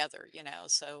parts together,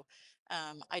 so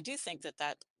I do think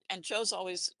that, and Joe's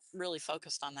always really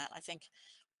focused on that. I think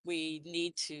we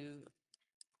need to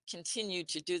continue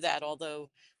to do that, although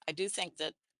I do think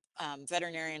that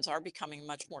veterinarians are becoming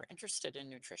much more interested in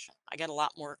nutrition. I get a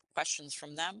lot more questions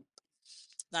from them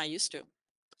than I used to.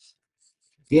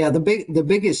 Yeah, the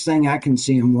biggest thing I can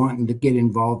see them wanting to get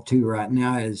involved too right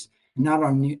now is, not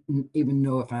on even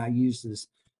know if I use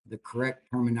the correct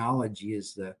terminology,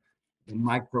 is the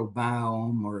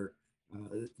microbiome, or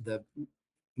the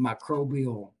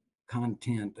microbial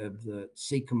content of the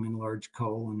cecum and large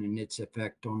colon and its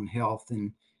effect on health.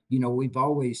 And we've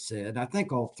always said, I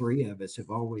think all three of us have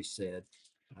always said,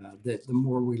 that the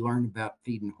more we learn about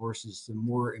feeding horses, the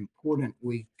more important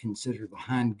we consider the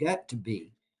hind gut to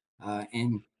be.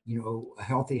 And a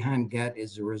healthy hind gut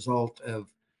is a result of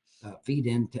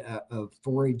of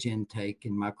forage intake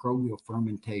and microbial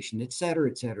fermentation, et cetera,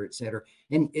 et cetera, et cetera.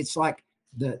 And it's like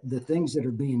the things that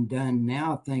are being done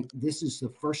now. I think this is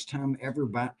the first time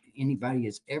anybody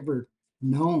has ever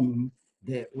known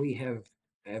that we have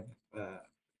a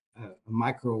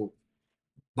microbiome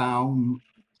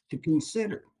to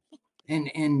consider.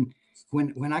 And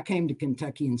when I came to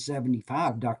Kentucky in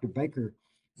 '75, Dr. Baker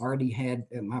already had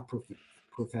my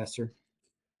professor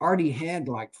already had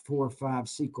like 4 or 5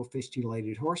 cecal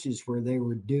fistulated horses, where they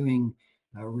were doing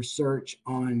research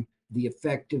on the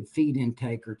effect of feed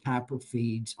intake or type of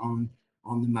feeds on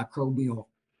the microbial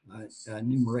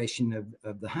numeration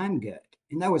of the hind gut,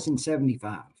 and that was in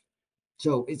 '75.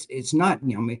 So it's not,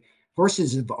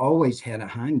 horses have always had a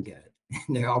hind gut.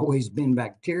 There always been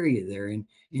bacteria there, and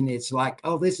it's like,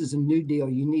 oh, this is a new deal.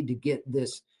 You need to get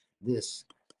this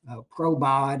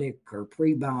probiotic or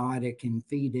prebiotic and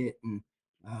feed it, and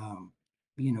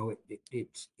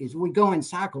it's we go in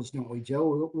cycles, don't we,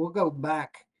 Joe? We'll go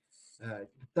back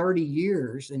 30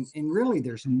 years, and really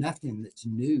there's nothing that's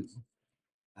new.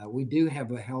 We do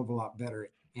have a hell of a lot better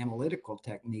analytical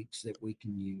techniques that we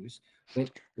can use,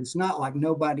 but it's not like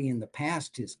nobody in the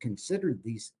past has considered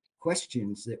these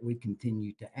questions that we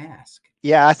continue to ask.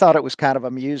 Yeah, I thought it was kind of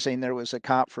amusing. There was a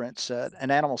conference,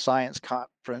 an animal science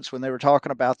conference, when they were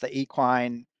talking about the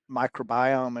equine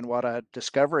microbiome and what a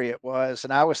discovery it was.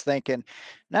 And I was thinking,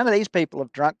 none of these people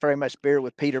have drunk very much beer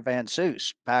with Peter Van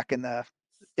Soos back in the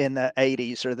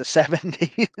 80s or the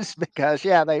 70s, because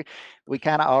we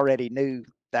kind of already knew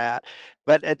that.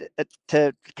 But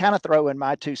to kind of throw in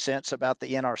my 2 cents about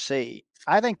the NRC,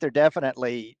 I think there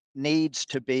definitely needs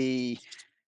to be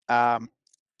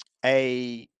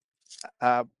a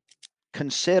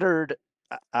considered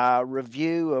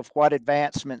review of what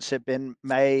advancements have been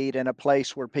made in a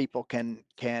place where people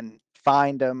can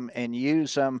find them and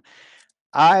use them.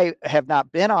 I have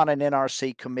not been on an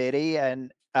NRC committee,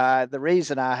 and the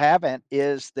reason I haven't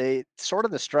is the sort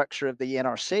of the structure of the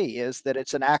NRC is that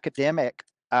it's an academic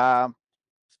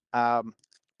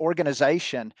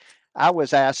organization. I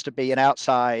was asked to be an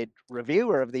outside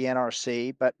reviewer of the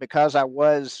NRC, but because I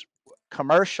was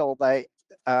commercial,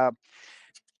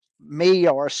 me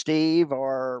or Steve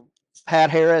or Pat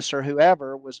Harris or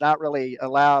whoever was not really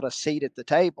allowed a seat at the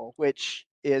table, which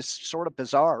is sort of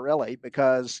bizarre, really,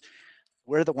 because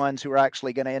we're the ones who are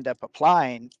actually going to end up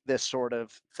applying this sort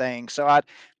of thing. So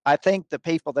I think the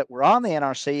people that were on the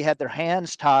NRC had their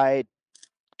hands tied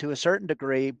to a certain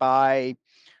degree by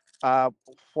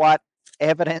what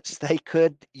evidence they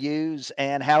could use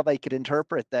and how they could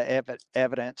interpret the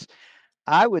evidence.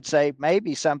 I would say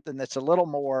maybe something that's a little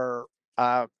more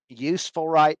useful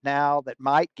right now, that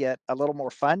might get a little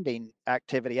more funding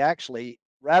activity, actually,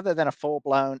 rather than a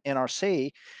full-blown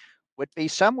NRC, would be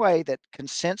some way that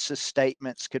consensus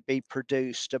statements could be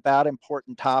produced about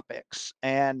important topics.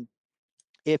 And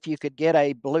if you could get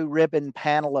a blue ribbon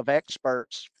panel of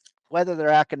experts, whether they're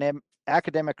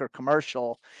academic or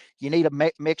commercial, you need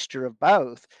a mixture of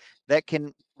both that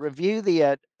can review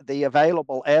the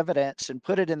available evidence and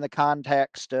put it in the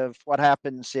context of what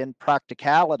happens in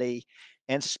practicality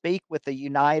and speak with a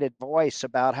united voice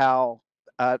about how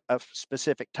a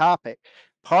specific topic.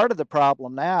 Part of the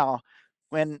problem now,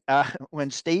 when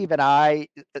Steve and I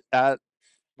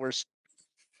were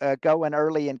going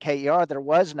early in KER, there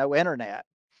was no internet.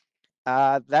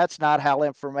 That's not how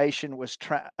information was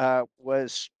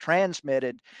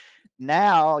transmitted.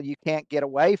 Now you can't get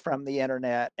away from the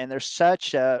internet, and there's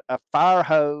such a fire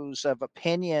hose of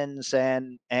opinions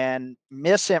and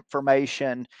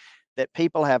misinformation that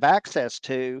people have access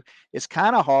to. It's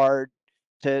kind of hard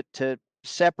to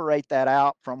separate that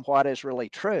out from what is really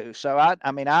true. So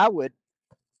I mean, I would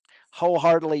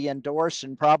wholeheartedly endorse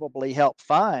and probably help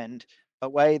fund a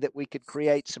way that we could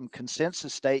create some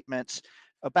consensus statements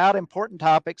about important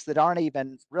topics that aren't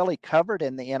even really covered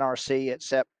in the NRC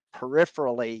except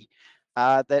peripherally,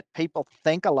 that people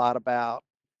think a lot about.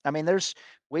 I mean,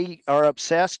 we are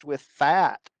obsessed with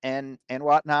fat and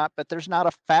whatnot, but there's not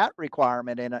a fat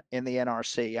requirement in the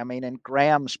NRC. I mean, in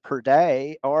grams per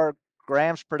day or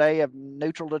grams per day of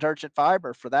neutral detergent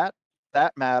fiber for that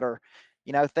matter.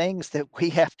 Things that we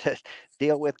have to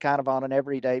deal with kind of on an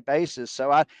everyday basis.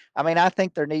 So I mean, I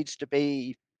think there needs to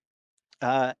be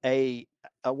a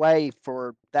way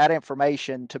for that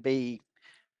information to be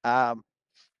um,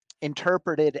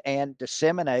 interpreted and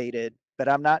disseminated, but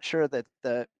I'm not sure that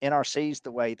the NRC is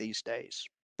the way these days.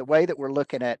 The way that we're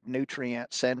looking at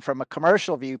nutrients, and from a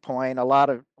commercial viewpoint,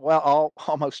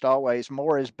 almost always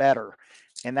more is better,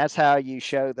 and that's how you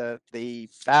show the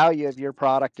value of your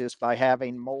product is by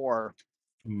having more.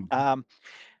 Um,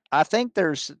 I think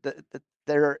there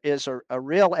is a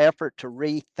real effort to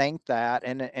rethink that,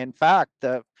 and in fact,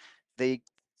 the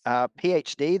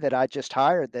PhD that I just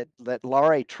hired that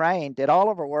Laurie trained did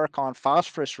all of her work on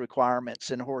phosphorus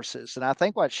requirements in horses, and I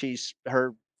think what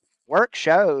her work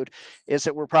showed is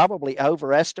that we're probably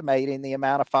overestimating the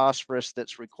amount of phosphorus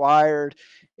that's required.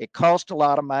 It costs a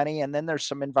lot of money, and then there's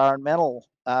some environmental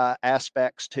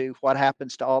aspects to what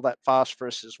happens to all that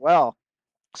phosphorus as well.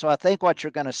 So I think what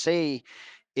you're going to see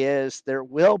is there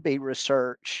will be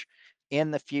research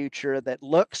in the future that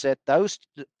looks at those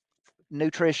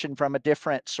nutrition from a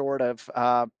different sort of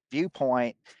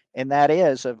viewpoint, and that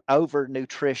is of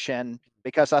overnutrition,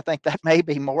 because I think that may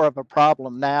be more of a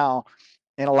problem now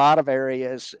in a lot of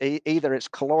areas. Either it's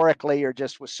calorically or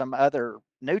just with some other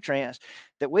nutrients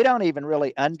that we don't even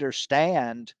really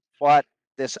understand what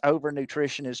this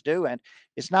overnutrition is doing.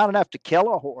 It's not enough to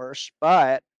kill a horse,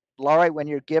 but Laurie, when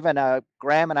you're giving 1.5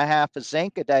 grams of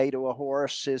zinc a day to a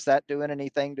horse, is that doing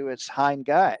anything to its hind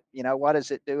gut? What is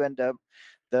it doing to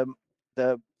the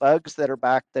the bugs that are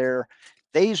back there?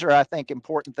 These are, I think,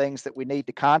 important things that we need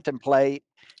to contemplate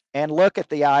and look at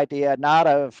the idea not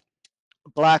of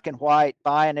black and white,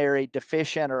 binary,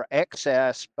 deficient or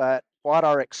excess, but what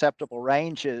are acceptable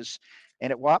ranges,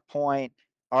 and at what point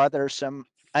are there some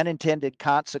unintended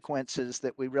consequences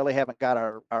that we really haven't got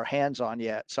our hands on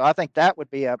yet. So I think that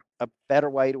would be a better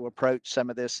way to approach some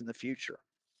of this in the future.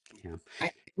 Yeah.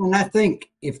 I think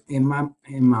if in my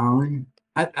own,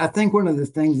 I think one of the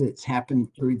things that's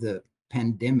happened through the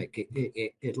pandemic,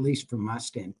 at least from my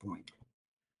standpoint,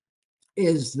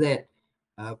 is that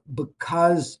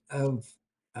because of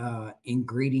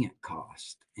ingredient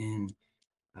cost and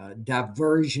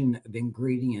diversion of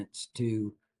ingredients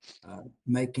to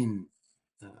making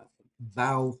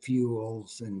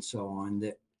biofuels and so on,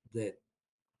 that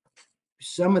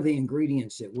some of the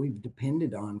ingredients that we've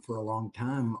depended on for a long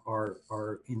time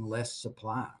are in less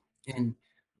supply. And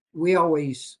we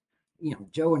always,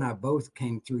 Joe and I both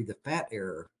came through the fat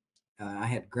era. I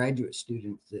had graduate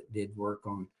students that did work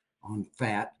on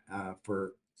fat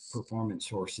for performance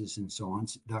horses and so on,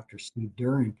 Dr. Steve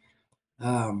Duren.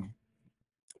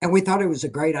 And we thought it was a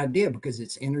great idea because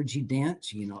it's energy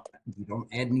dense, you don't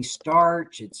add any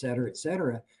starch, et cetera, et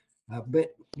cetera.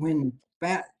 But when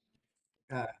a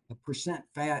percent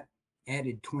fat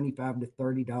added $25 to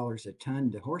 $30 a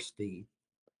ton to horse feed,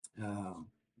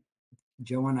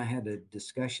 Joe and I had a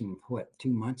discussion, 2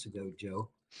 months ago, Joe,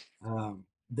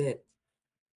 that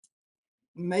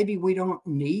maybe we don't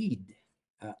need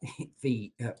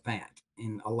fat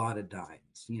in a lot of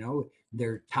diets. There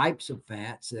are types of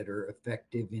fats that are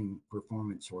effective in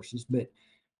performance horses, but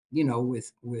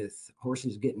with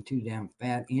horses getting too damn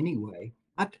fat anyway,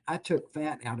 I took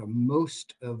fat out of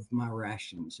most of my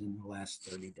rations in the last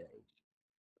 30 days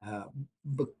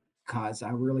because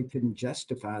I really couldn't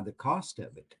justify the cost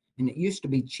of it. And it used to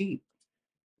be cheap,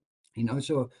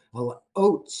 so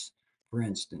oats, for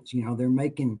instance, they're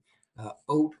making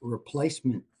oat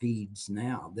replacement feeds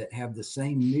now that have the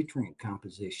same nutrient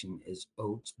composition as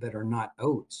oats, but are not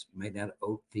oats, made out of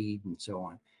oat feed and so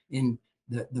on. And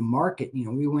the market,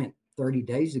 we went 30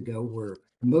 days ago where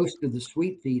most of the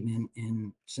sweet feed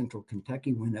in central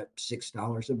Kentucky went up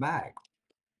 $6 a bag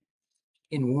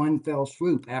in one fell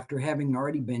swoop after having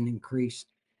already been increased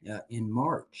in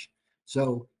March.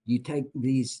 So you take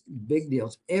these big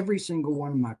deals. Every single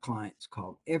one of my clients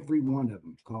called, every one of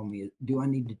them called me, do I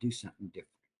need to do something different?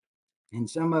 And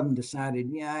some of them decided,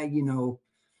 yeah,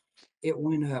 it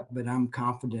went up, but I'm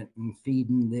confident in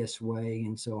feeding this way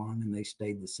and so on. And they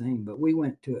stayed the same. But we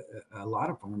went to a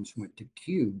lot of farms went to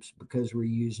cubes because we're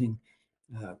using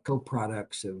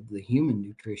co-products of the human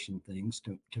nutrition things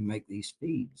to make these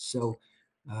feeds. So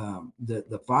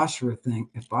the phosphorus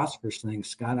thing,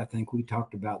 Scott, I think we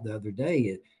talked about the other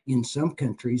day. In some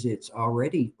countries, it's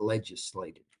already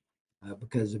legislated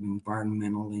because of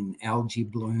environmental and algae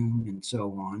bloom and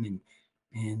so on. And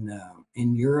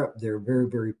in Europe, they're very,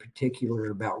 very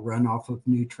particular about runoff of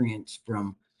nutrients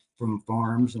from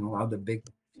farms, and a lot of the big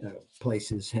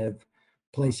places have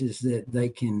places that they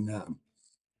can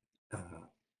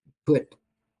put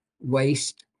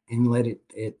waste and let it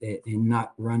and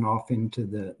not run off into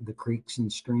the creeks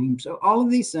and streams. So all of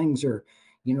these things are,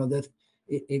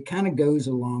 it kind of goes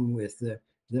along with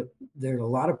there are a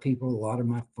lot of people, a lot of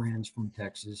my friends from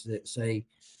Texas that say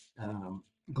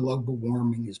global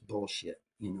warming is bullshit.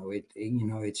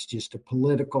 It's just a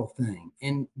political thing.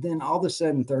 And then all of a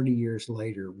sudden, 30 years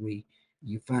later,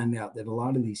 you find out that a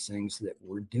lot of these things that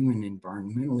we're doing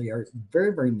environmentally are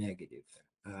very, very negative.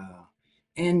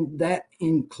 And that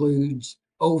includes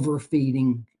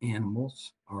overfeeding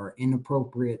animals or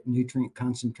inappropriate nutrient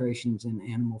concentrations in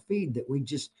animal feed that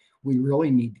we really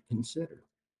need to consider.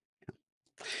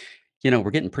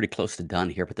 We're getting pretty close to done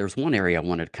here, but there's one area I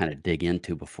wanted to kind of dig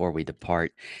into before we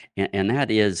depart. And that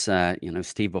is,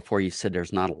 Steve, before you said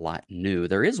there's not a lot new,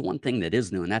 there is one thing that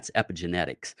is new, and that's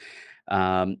epigenetics.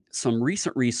 Some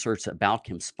recent research that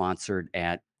Balchem sponsored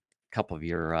at a couple of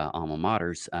your alma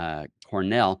maters,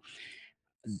 Cornell,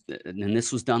 and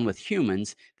this was done with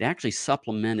humans. They actually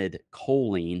supplemented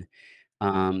choline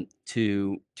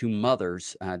to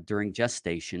mothers during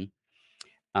gestation,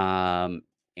 and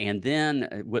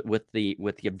then with the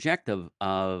objective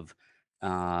of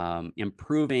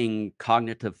improving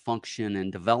cognitive function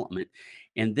and development.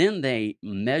 And then they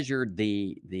measured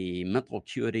the mental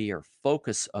acuity or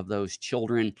focus of those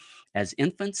children as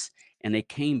infants, and they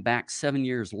came back 7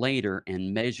 years later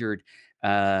and measured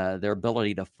their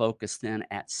ability to focus then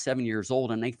at 7 years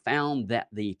old. And they found that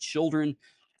the children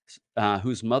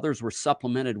whose mothers were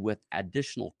supplemented with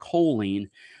additional choline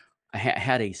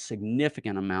had a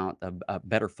significant amount of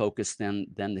better focus than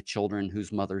the children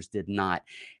whose mothers did not.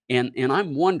 And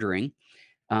I'm wondering,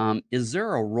 is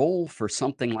there a role for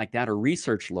something like that, or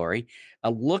research, Lori,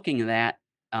 looking at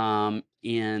that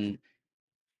in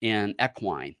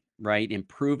equine, right?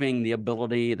 Improving the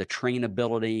ability, the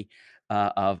trainability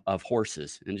of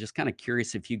horses. And just kind of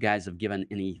curious if you guys have given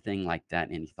anything like that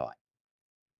any thought.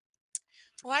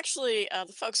 Well, actually,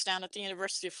 the folks down at the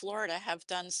University of Florida have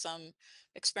done some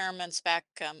experiments back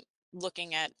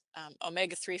looking at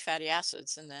omega-3 fatty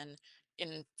acids, and then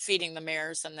in feeding the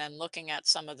mares, and then looking at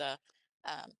some of the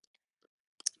um,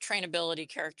 trainability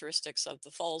characteristics of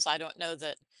the foals. I don't know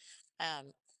that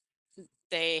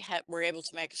they were able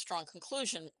to make a strong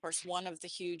conclusion. Of course, one of the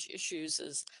huge issues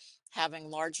is having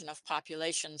large enough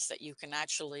populations that you can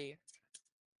actually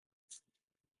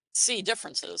see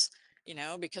differences,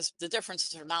 because the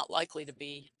differences are not likely to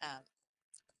be,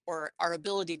 or our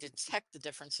ability to detect the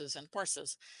differences in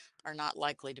horses are not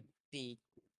likely to be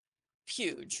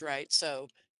huge, right? So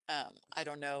I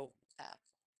don't know.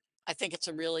 I think it's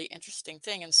a really interesting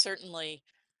thing. And certainly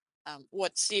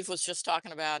what Steve was just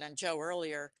talking about, and Joe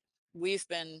earlier, we've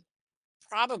been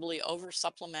probably over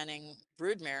supplementing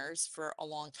brood mares for a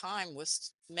long time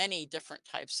with many different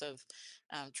types of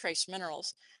trace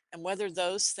minerals. And whether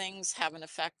those things have an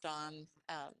effect on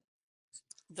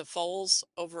the foals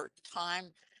over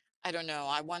time, I don't know.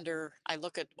 I wonder, I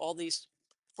look at all these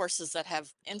horses that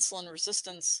have insulin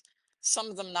resistance,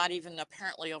 some of them not even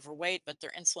apparently overweight, but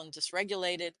they're insulin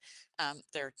dysregulated.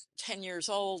 They're 10 years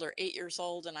old or 8 years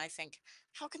old. And I think,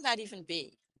 how can that even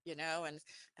be? And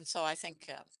so I think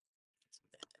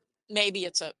maybe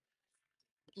it's a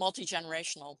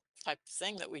multi-generational type of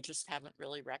thing that we just haven't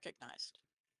really recognized.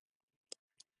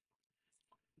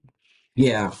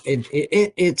 Yeah,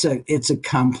 it's a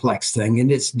complex thing,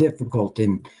 and it's difficult.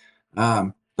 And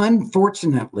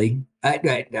unfortunately,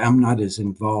 I'm not as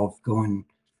involved going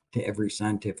to every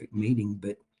scientific meeting,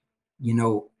 but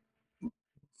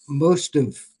most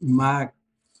of my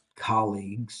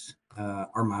colleagues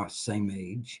are my same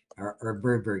age, are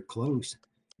very, very close.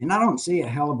 And I don't see a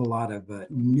hell of a lot of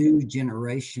new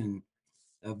generation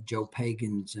of Joe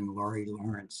Pagans and Laurie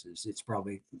Lawrences. It's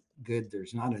probably good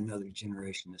there's not another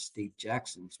generation of Steve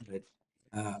Jacksons, but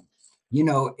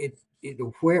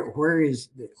where is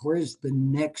the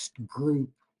next group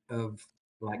of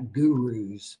like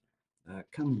gurus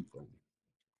coming from?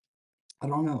 I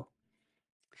don't know.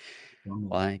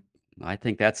 Well, I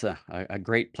think that's a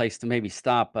great place to maybe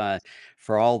stop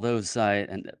for all those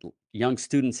young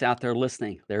students out there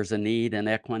listening. There's a need in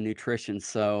equine nutrition.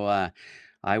 So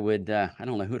I would, I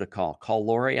don't know who to call. Call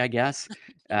Lori, I guess.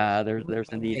 There's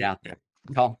a need out there.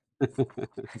 Call.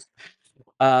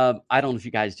 I don't know if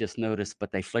you guys just noticed,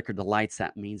 but they flickered the lights.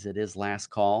 That means it is last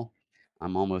call.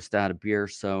 I'm almost out of beer,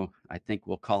 so I think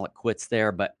we'll call it quits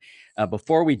there. But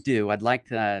before we do, I'd like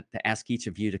to ask each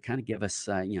of you to kind of give us,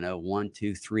 1,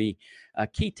 2, 3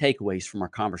 key takeaways from our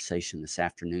conversation this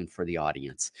afternoon for the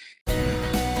audience.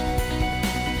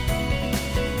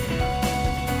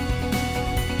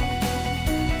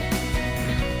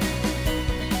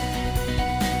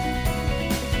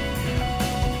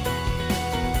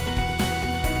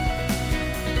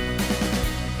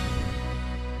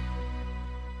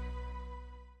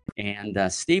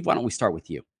 And Steve, why don't we start with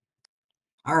you?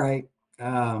 All right.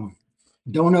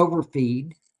 Don't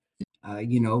overfeed.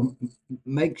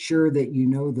 Make sure that you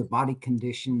know the body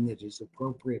condition that is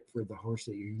appropriate for the horse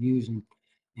that you're using,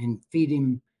 and feed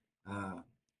him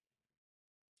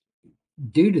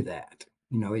due to that.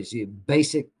 It's a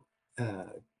basic,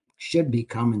 should be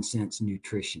common sense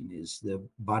nutrition. Is the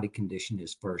body condition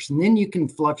is first, and then you can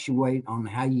fluctuate on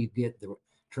how you get the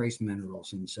trace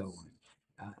minerals and so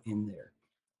on in there.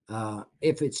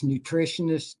 If it's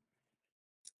nutritionist,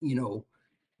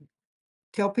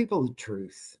 tell people the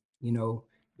truth.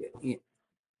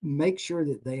 Make sure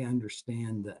that they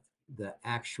understand the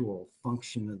actual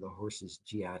function of the horse's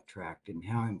GI tract and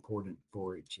how important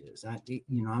forage is. I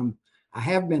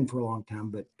have been for a long time,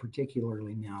 but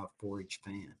particularly now a forage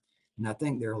fan. And I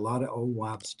think there are a lot of old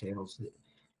wives' tales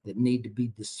that need to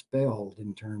be dispelled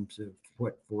in terms of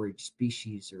what forage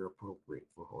species are appropriate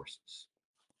for horses.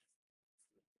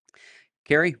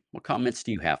 Carrie, what comments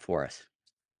do you have for us?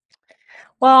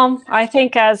 Well, I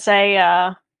think as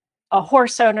a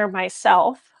horse owner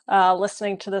myself,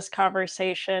 listening to this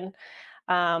conversation,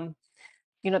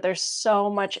 there's so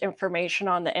much information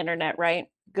on the internet, right?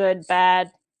 Good,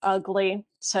 bad, ugly.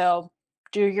 So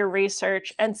do your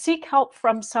research and seek help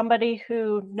from somebody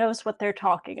who knows what they're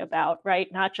talking about,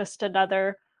 right? Not just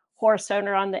another horse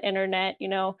owner on the internet.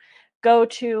 Go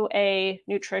to a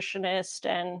nutritionist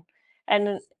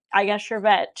and I guess your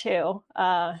vet too.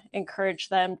 Encourage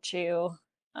them to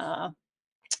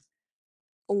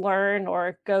learn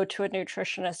or go to a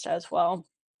nutritionist as well.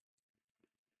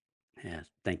 Yeah,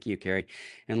 thank you, Carrie.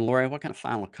 And Lori, what kind of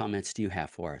final comments do you have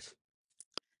for us?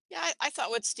 Yeah, I thought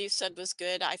what Steve said was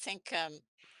good. I think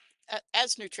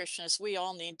as nutritionists, we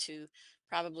all need to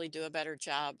probably do a better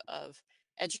job of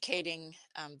educating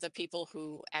the people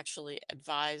who actually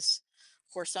advise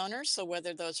horse owners. So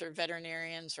whether those are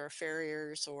veterinarians or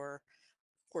farriers or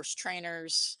horse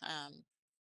trainers,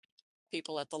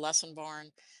 people at the lesson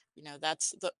barn,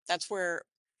 that's where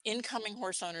incoming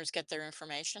horse owners get their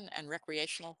information and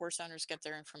recreational horse owners get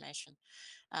their information.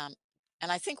 And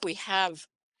I think we have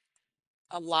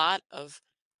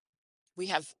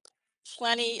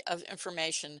plenty of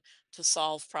information to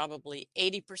solve probably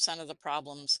 80% of the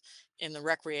problems in the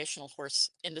recreational horse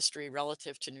industry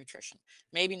relative to nutrition.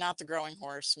 Maybe not the growing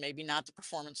horse, maybe not the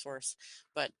performance horse,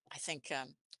 but I think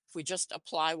if we just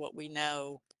apply what we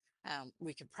know,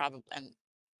 we could probably, and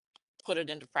put it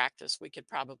into practice, we could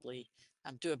probably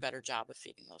do a better job of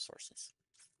feeding those horses.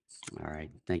 All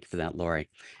right. Thank you for that, Lori.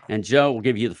 And Joe, we'll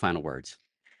give you the final words.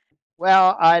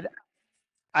 Well,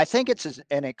 I think it's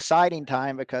an exciting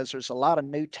time because there's a lot of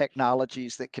new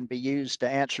technologies that can be used to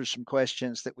answer some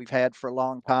questions that we've had for a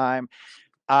long time.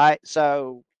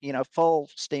 So full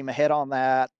steam ahead on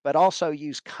that, but also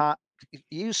use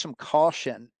some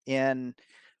caution in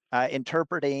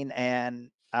interpreting and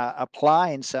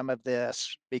applying some of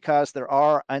this, because there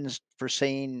are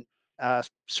unforeseen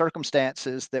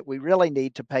circumstances that we really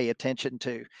need to pay attention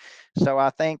to. So I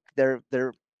think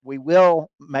we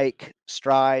will make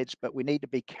strides, but we need to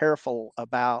be careful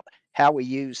about how we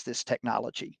use this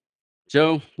technology.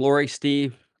 Joe, Lori,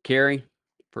 Steve, Carrie,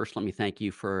 first, let me thank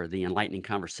you for the enlightening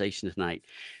conversation tonight.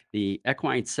 The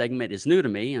equine segment is new to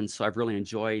me, and so I've really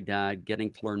enjoyed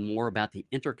getting to learn more about the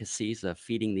intricacies of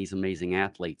feeding these amazing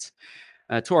athletes.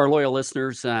 To our loyal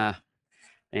listeners,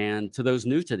 And to those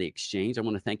new to the exchange, I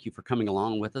want to thank you for coming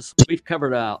along with us. We've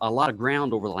covered a lot of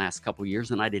ground over the last couple of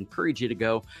years, and I'd encourage you to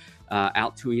go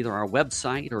out to either our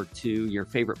website or to your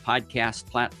favorite podcast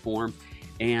platform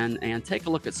and take a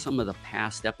look at some of the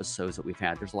past episodes that we've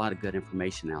had. There's a lot of good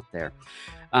information out there.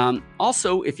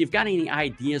 Also, if you've got any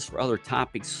ideas for other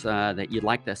topics that you'd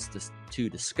like us to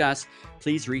discuss,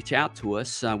 please reach out to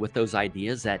us with those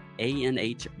ideas at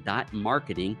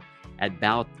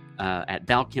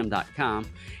anh.marketing@balchem.com.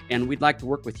 And we'd like to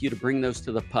work with you to bring those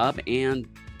to the pub. And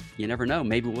you never know,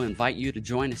 maybe we'll invite you to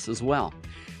join us as well.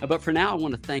 But for now, I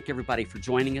want to thank everybody for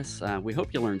joining us. We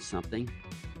hope you learned something.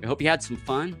 We hope you had some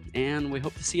fun, and we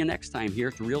hope to see you next time here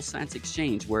at the Real Science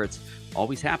Exchange, where it's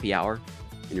always happy hour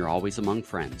and you're always among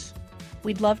friends.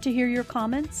 We'd love to hear your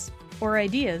comments or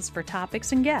ideas for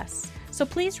topics and guests, so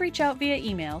please reach out via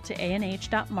email to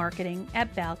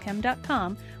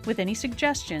anh.marketing@balchem.com with any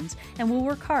suggestions, and we'll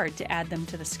work hard to add them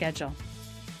to the schedule.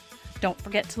 Don't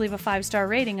forget to leave a 5-star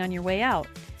rating on your way out.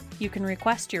 You can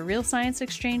request your Real Science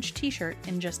Exchange t-shirt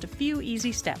in just a few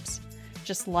easy steps.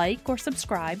 Just like or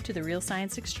subscribe to the Real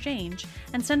Science Exchange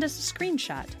and send us a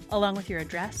screenshot along with your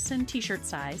address and t-shirt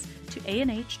size to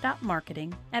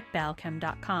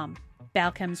anh.marketing@balchem.com.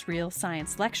 Balchem's Real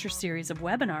Science Lecture Series of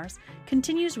webinars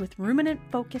continues with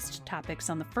ruminant-focused topics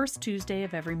on the first Tuesday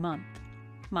of every month,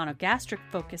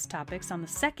 monogastric-focused topics on the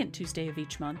second Tuesday of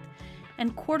each month,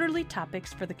 and quarterly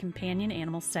topics for the companion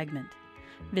animal segment.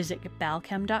 Visit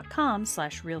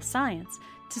balchem.com/realscience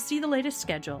to see the latest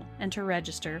schedule and to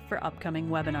register for upcoming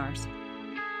webinars.